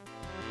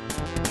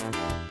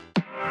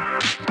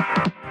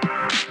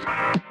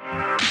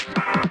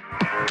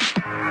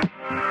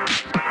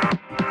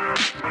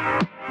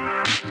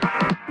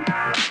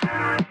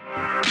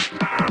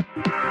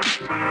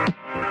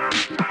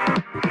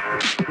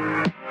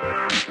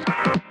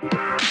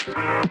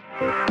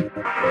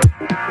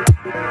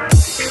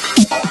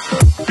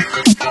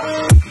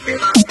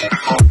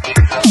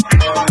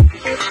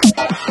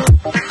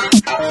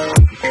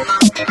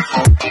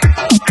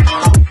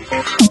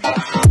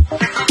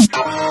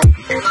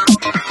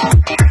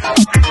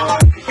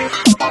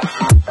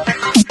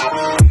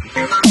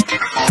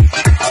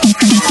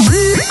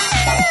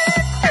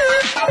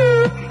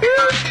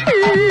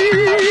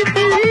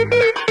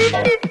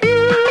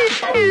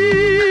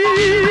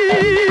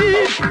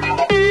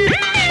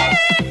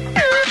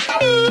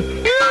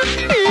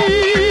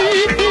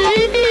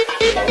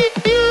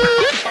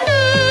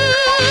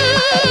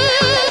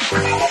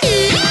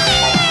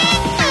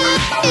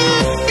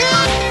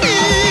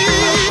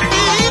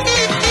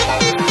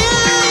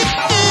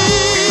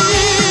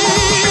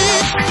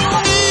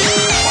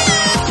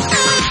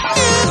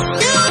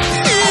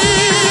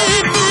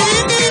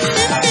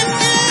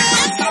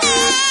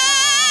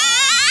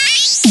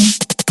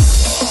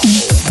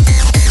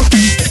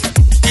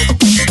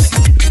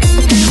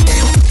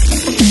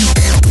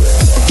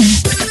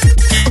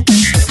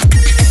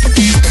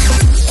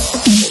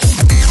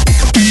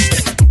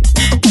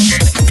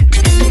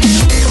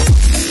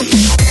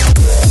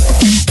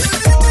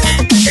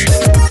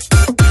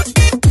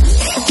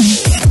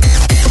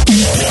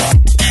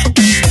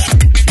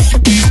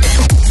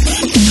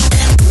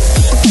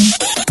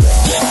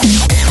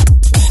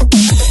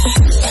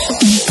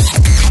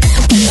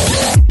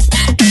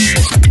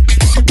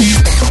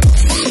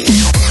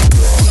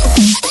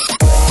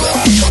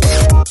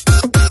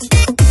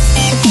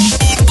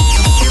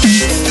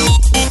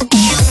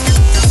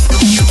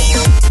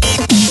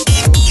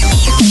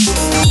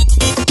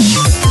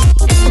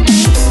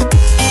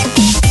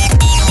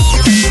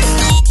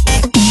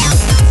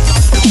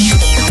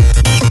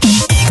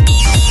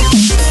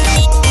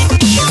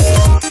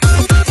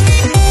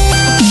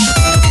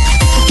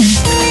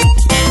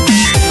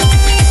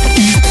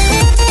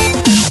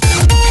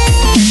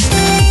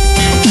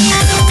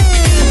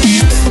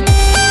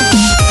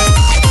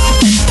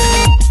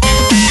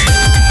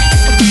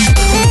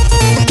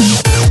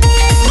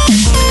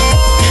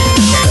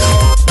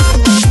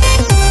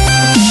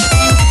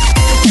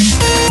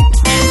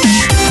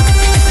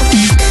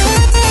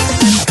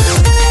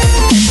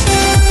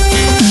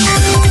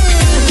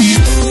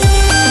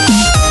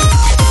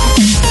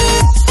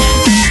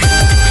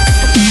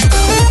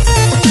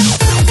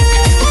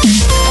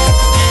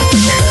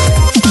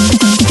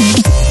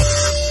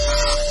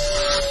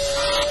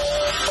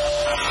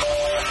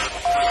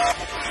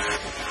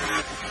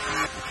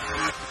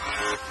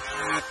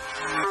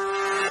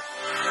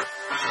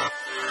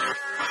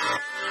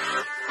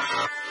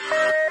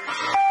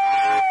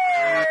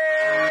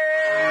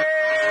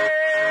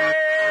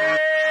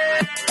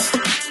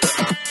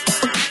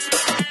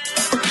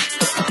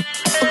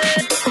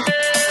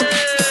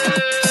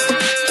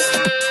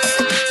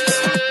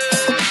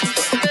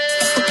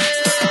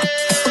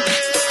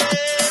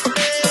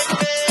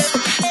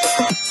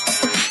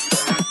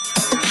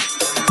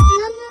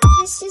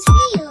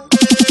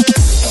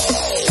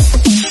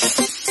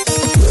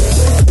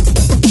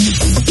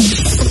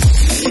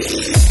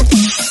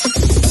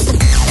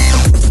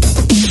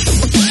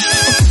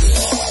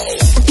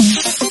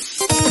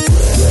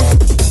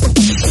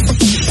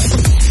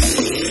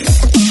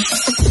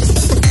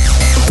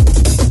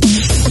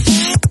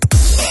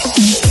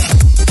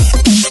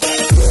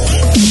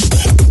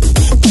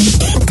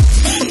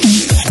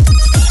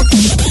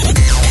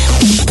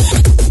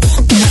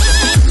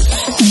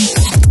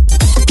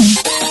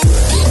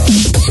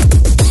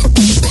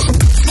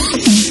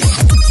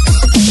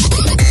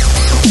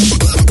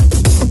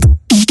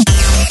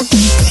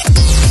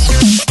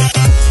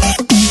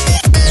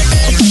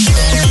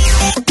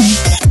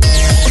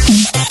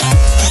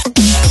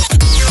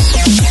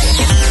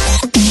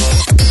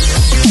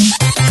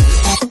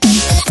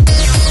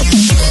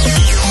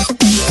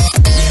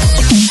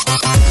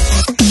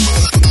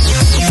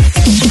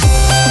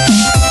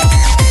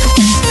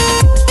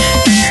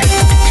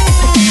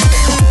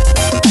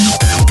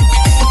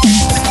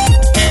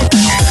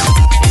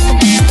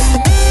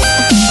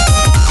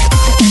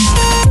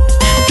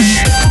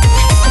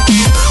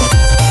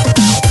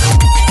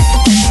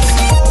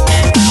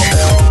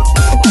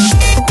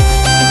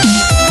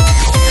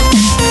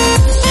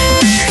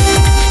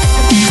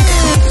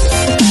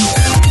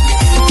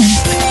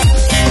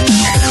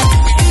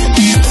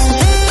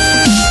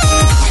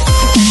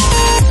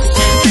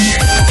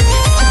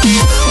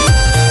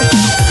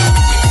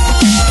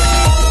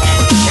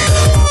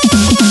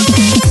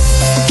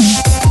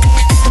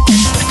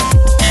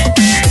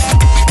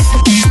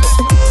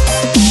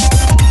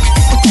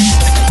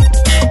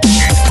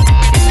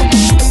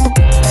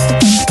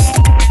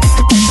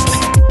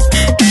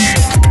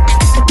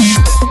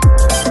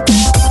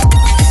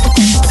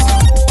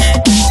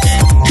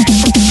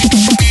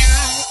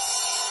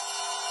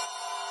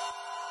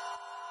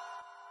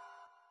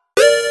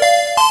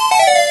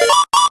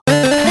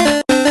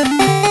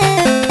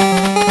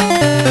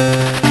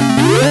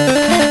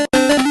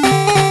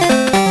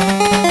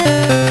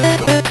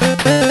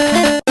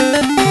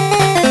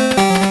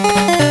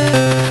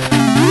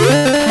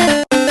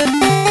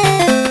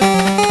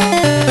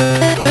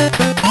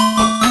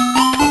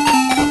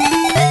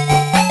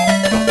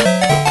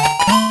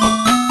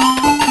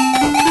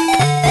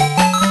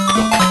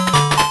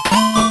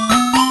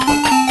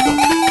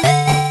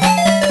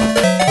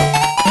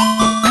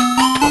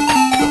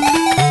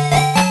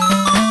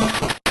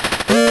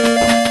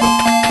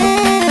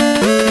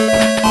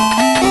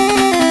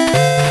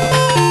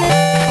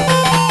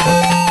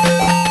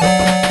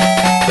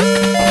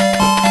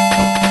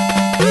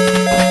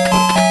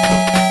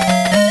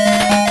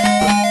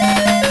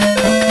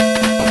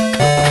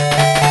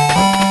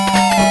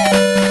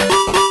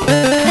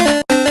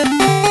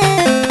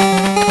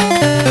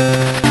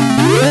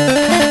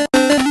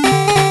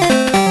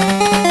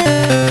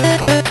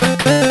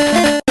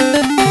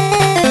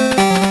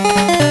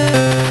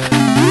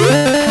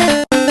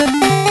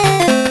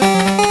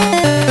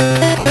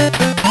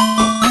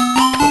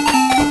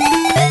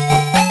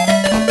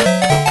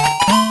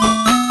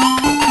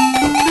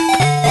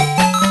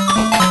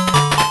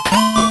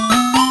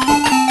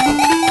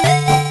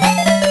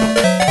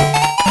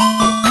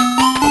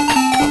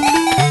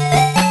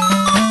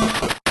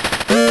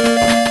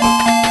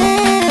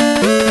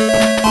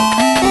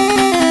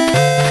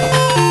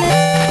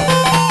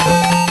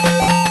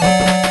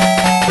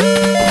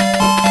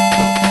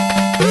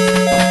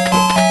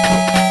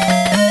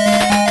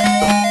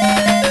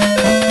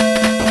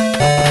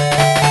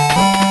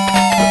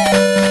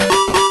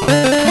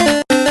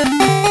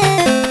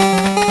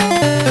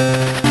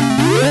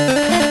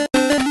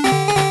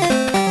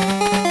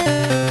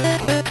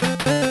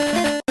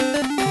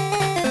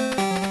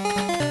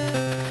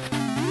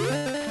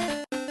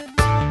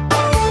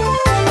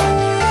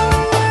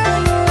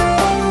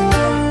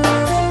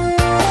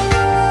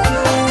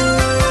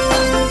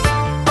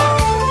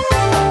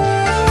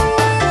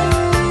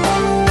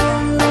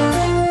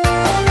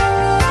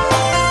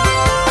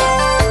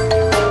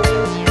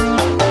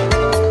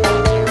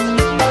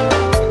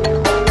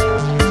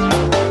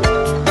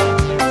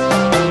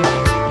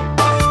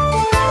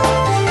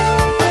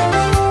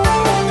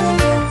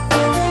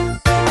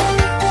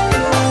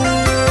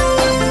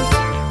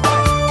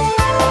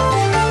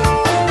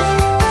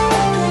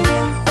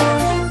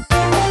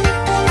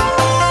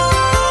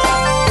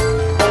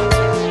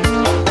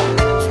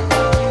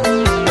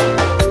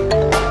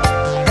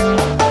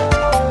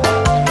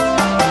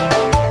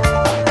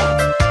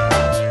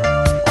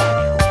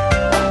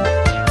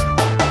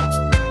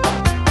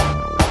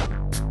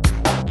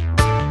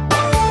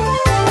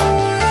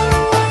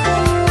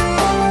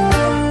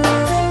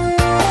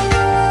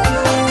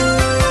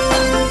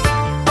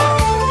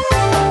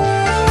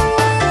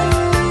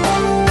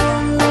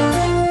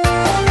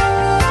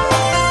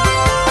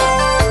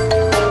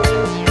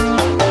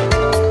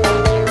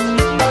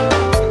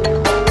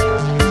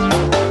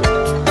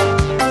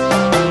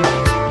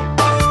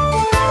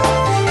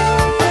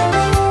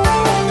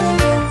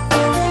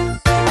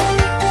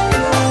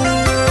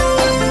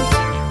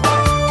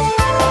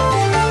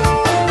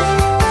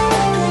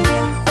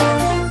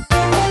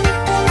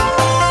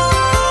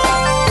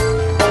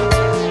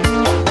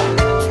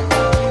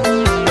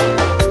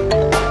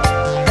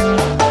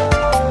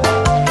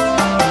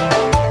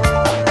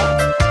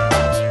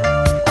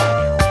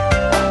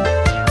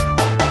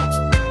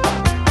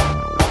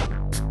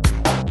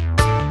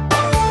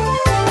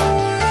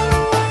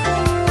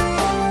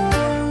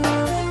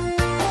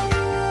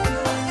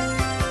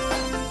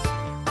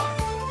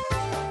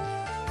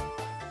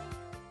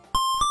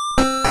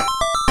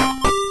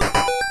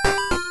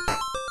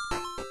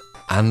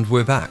 And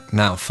we're back.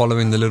 Now,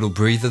 following the little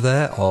breather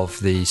there of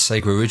the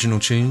Sega original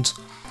tunes,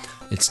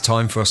 it's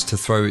time for us to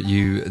throw at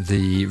you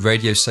the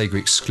Radio Sega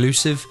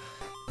exclusive,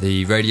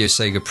 the Radio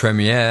Sega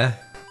premiere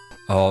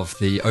of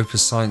the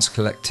Opus Science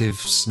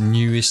Collective's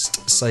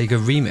newest Sega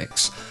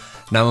remix.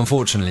 Now,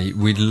 unfortunately,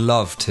 we'd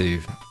love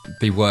to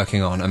be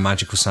working on a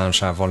Magical Sound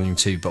Shower Volume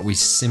 2, but we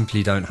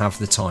simply don't have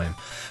the time.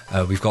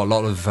 We've got a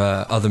lot of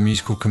other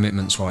musical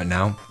commitments right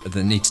now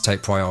that need to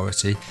take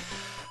priority.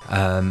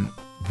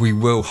 We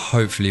will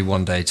hopefully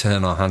one day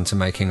turn our hand to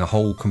making a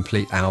whole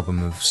complete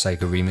album of Sega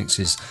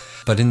remixes.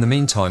 But in the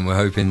meantime, we're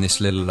hoping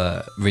this little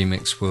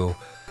remix will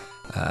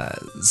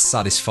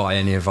satisfy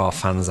any of our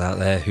fans out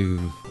there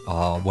who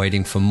are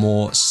waiting for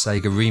more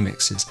Sega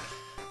remixes.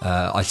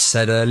 I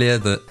said earlier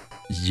that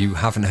you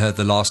haven't heard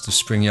the last of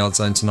Spring Yard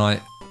Zone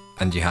tonight,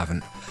 and you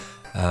haven't.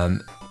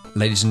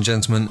 Ladies and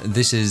gentlemen,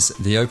 this is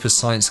the Opus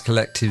Science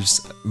Collective's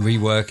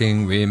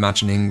reworking,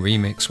 reimagining,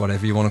 remix,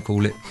 whatever you want to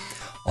call it,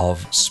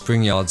 of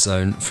Spring Yard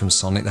Zone from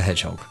Sonic the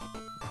Hedgehog.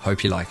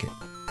 Hope you like it.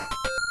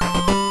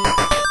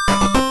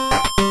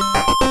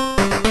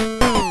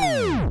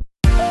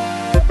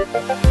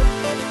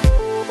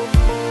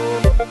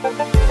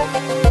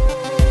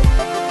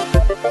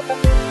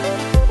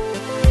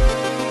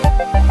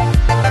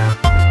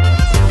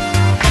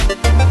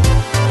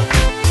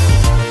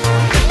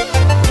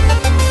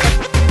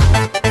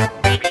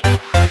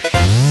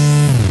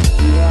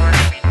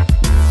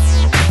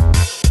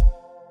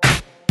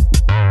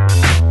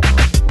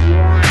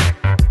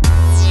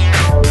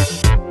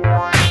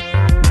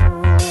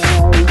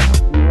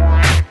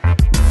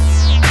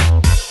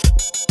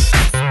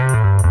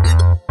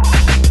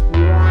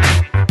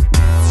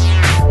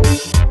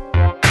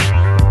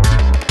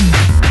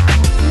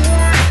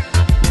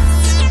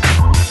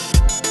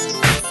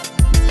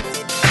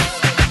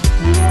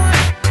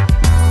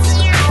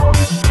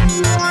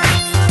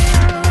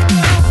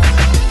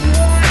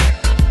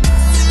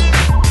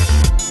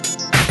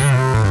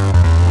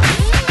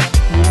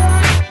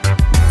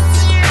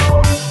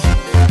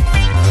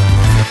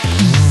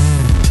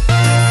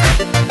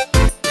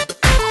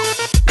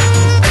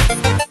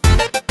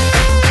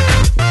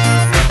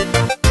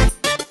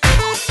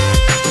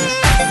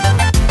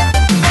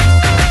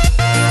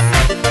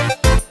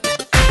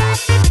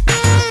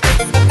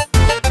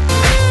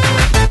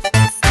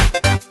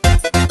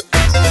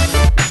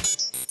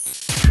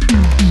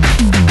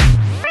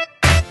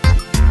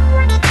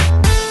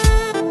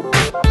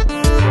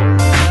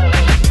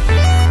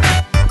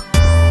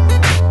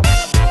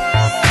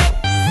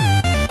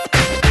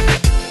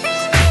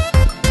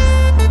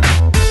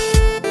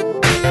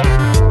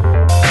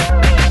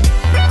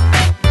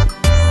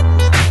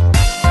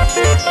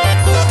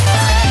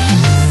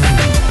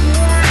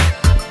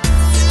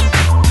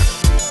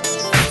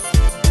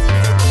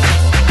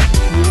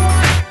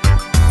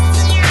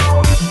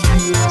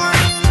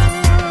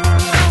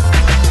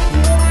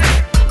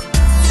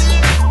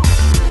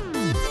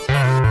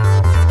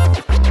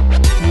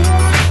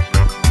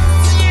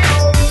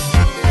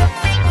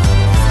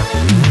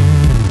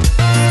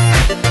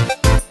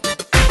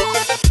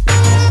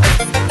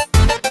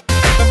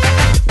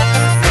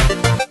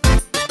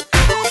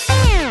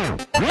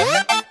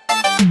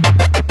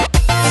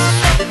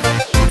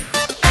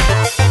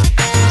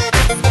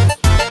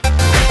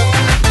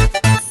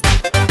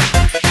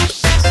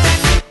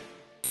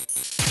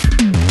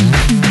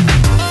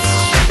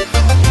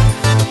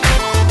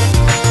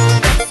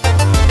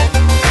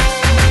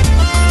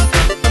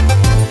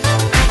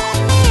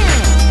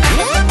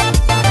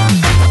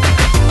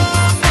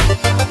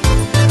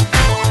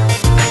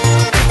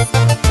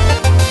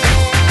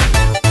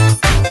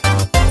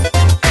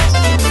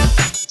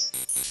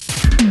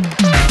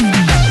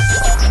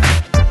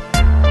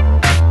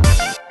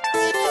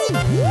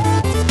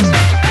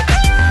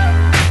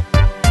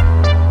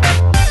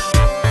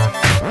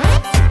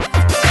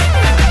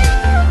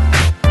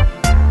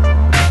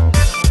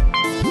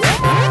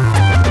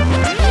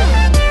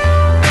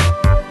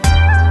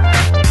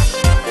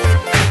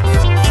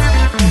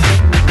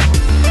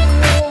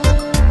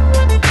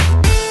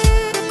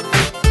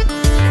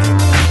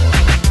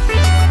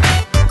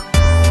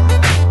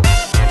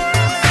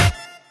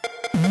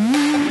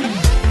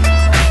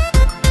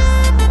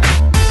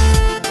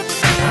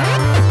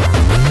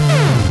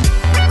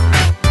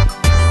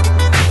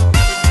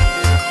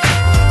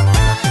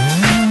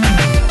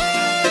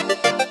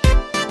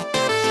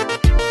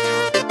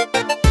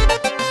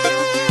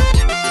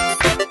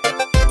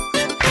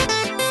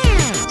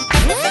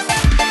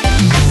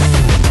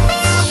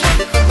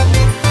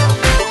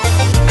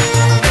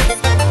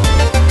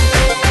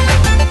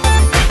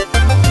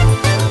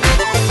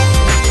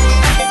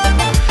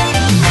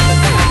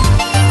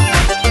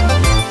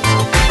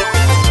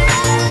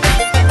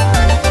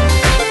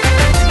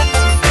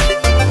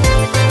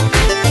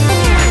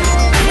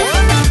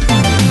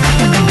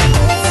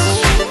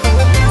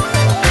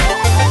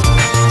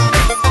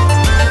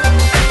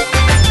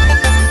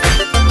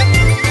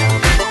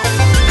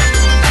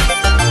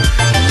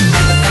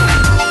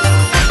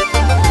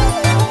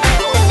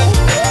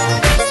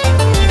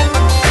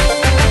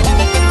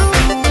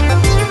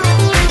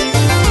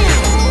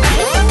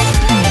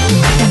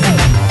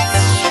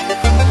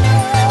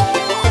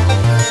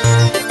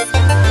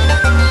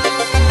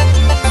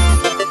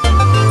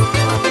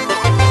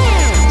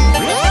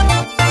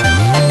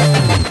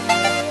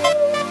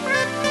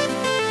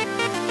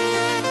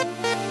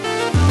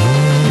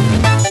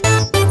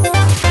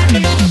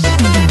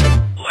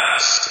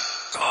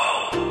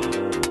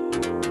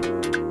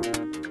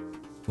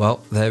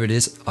 Well, there it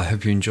is. I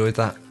hope you enjoyed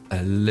that.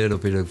 A little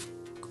bit of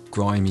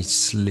grimy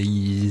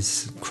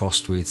sleaze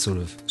crossed with sort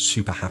of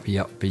super happy,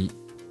 upbeat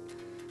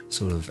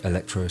sort of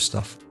electro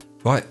stuff.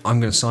 Right,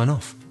 I'm going to sign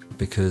off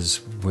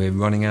because we're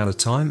running out of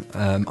time.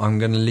 I'm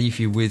going to leave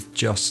you with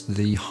just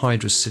the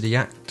Hydra City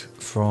Act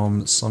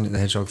from Sonic the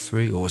Hedgehog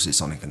 3, or was it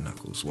Sonic and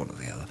Knuckles, one or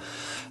the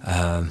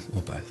other,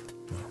 or both.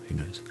 Well, who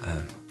knows?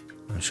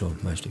 I'm sure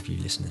most of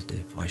you listeners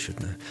do. I should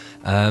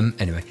know.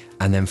 Anyway,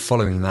 and then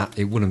following that,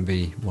 it wouldn't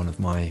be one of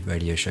my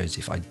radio shows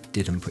if I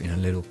didn't put in a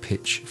little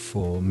pitch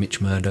for Mitch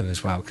Murdo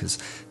as well, because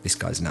this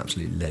guy's an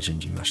absolute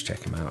legend. You must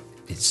check him out.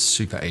 It's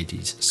super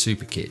 80s,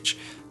 super kitsch,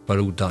 but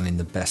all done in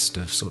the best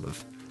of sort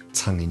of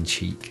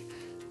tongue-in-cheek,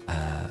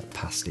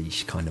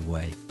 pastiche kind of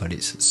way, but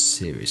it's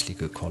seriously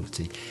good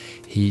quality.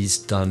 He's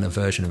done a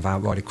version of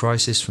Outrider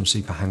Crisis from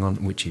Super Hang-On,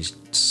 which is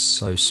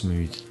so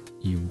smooth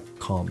you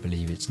can't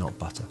believe it's not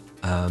butter.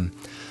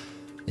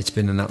 It's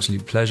been an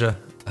absolute pleasure.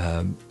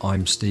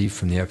 I'm Steve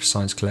from the Opus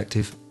Science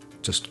Collective.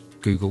 Just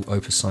Google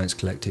Opus Science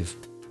Collective.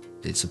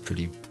 It's a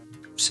pretty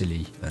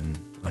silly and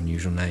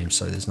unusual name,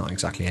 so there's not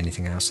exactly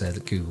anything else there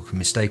that Google can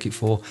mistake it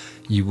for.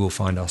 You will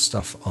find our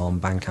stuff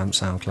on Bandcamp,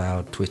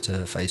 SoundCloud,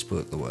 Twitter,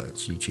 Facebook, the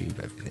works,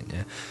 YouTube, everything.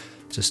 Yeah,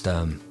 just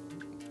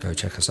go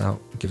check us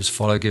out, give us a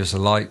follow, give us a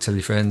like, tell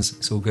your friends.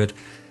 It's all good.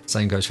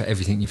 Same goes for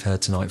everything you've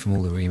heard tonight from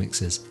all the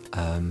remixes.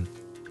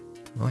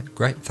 Right,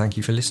 great. Thank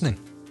you for listening.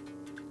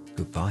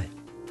 Goodbye.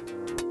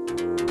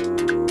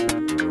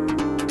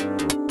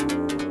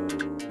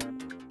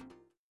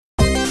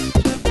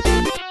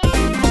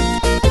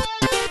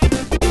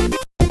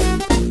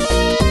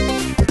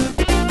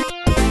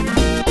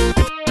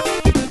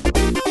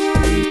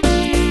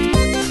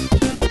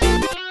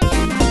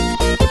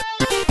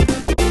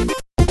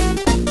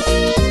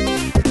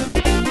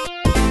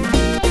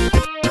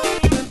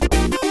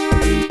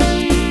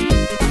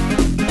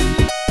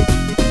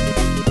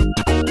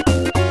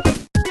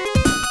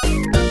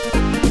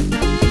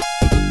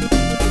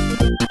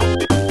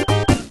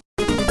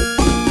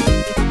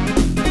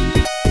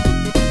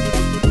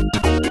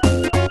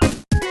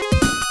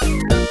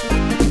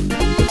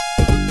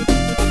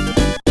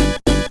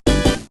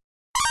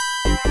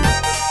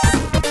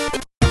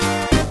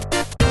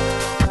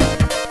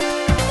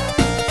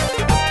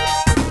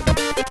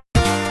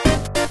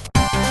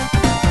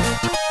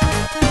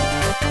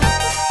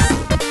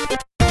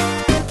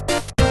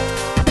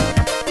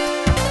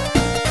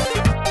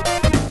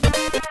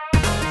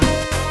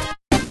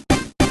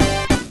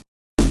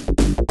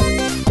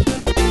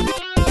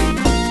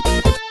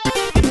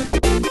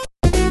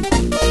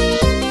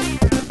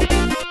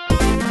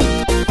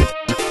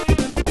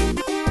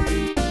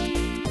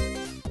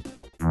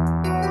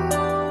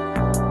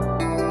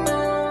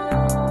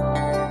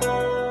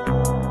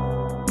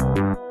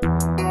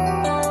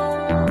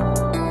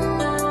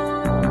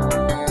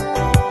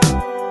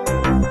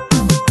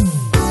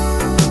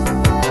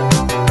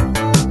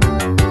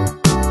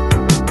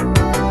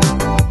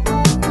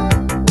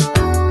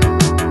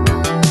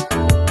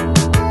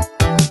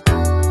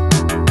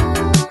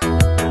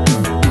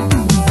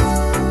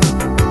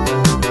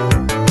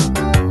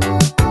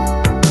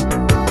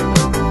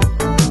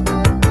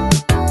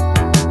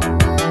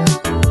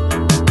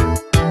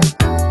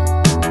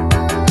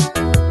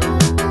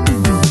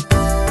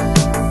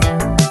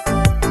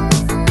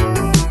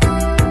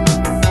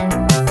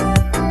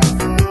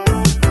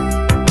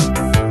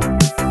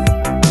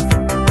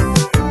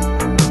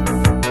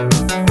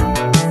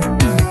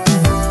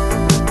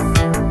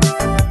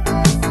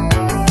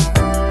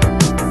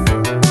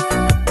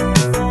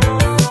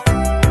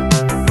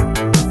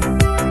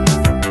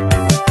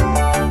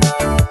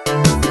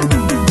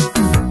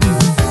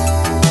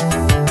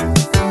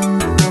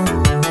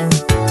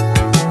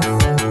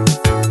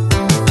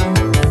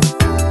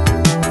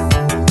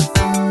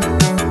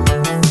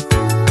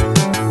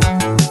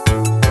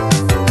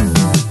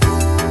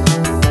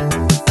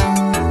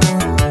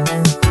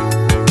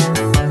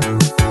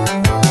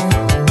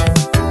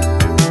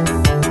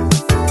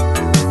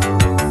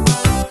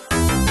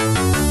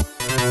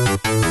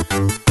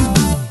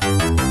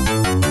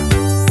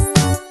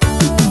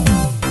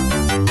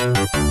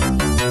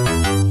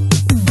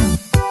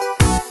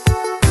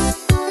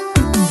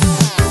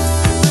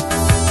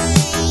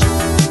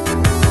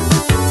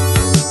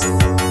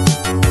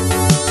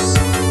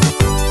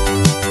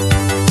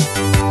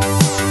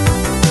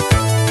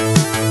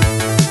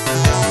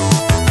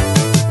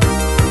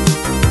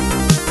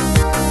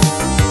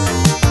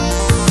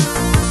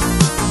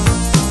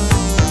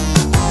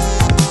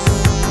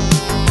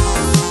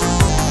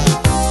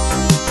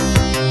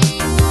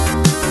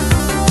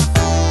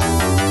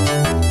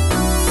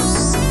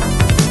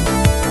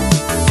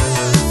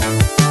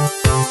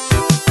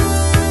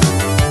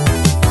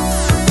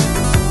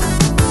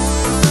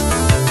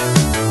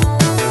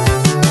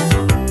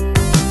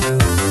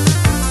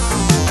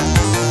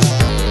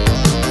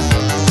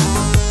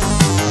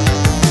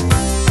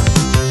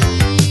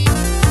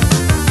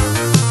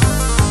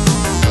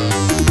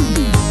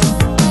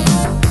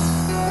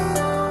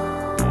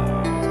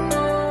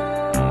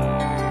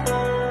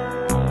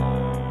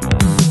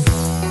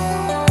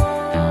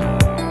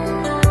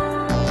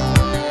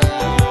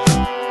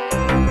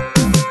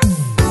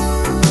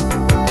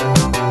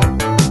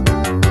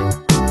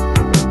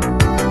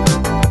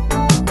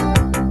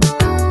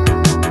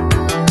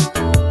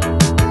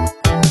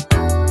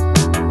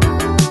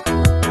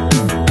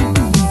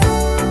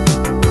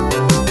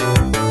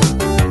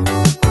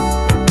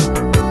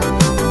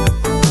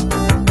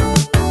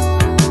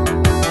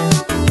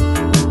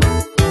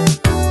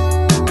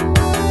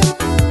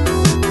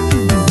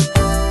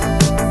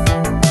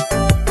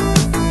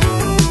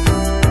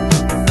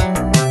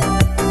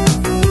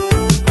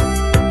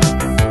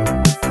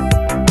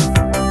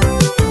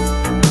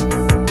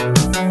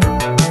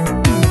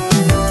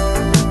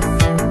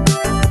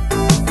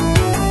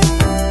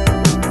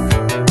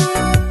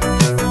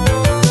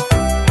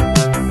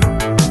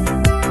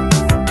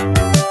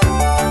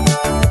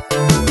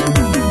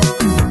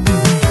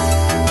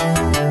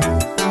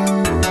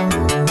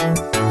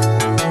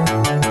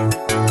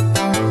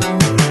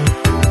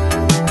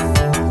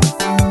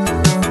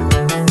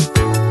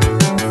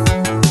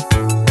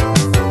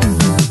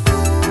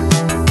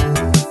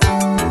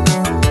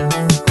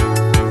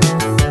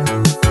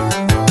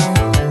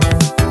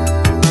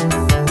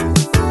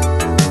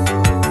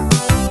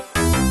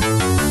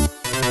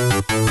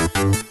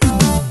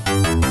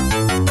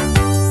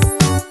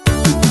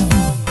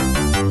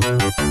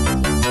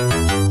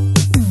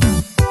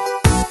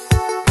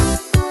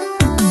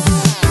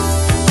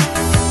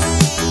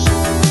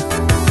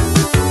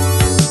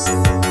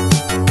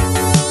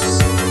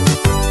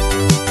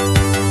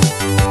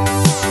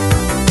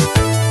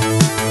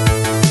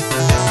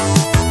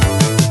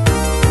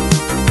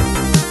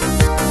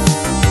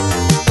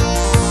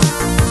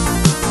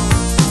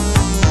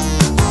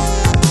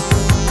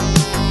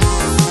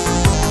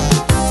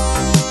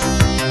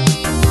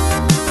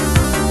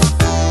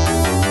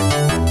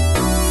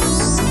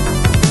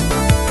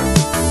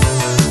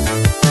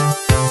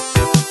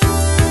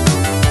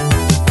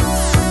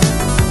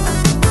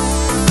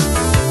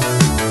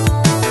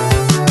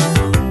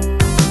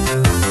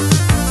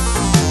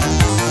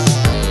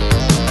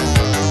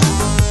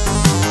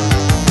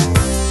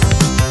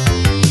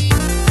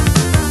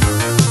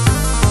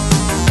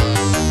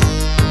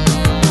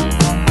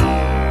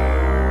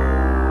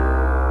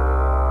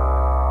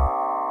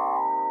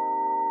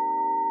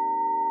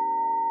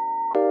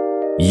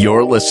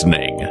 You're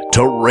listening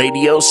to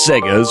Radio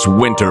Sega's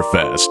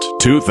WinterFest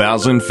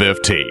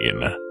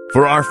 2015.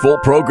 For our full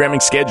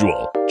programming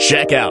schedule,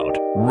 check out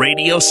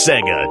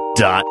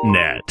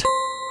radiosega.net.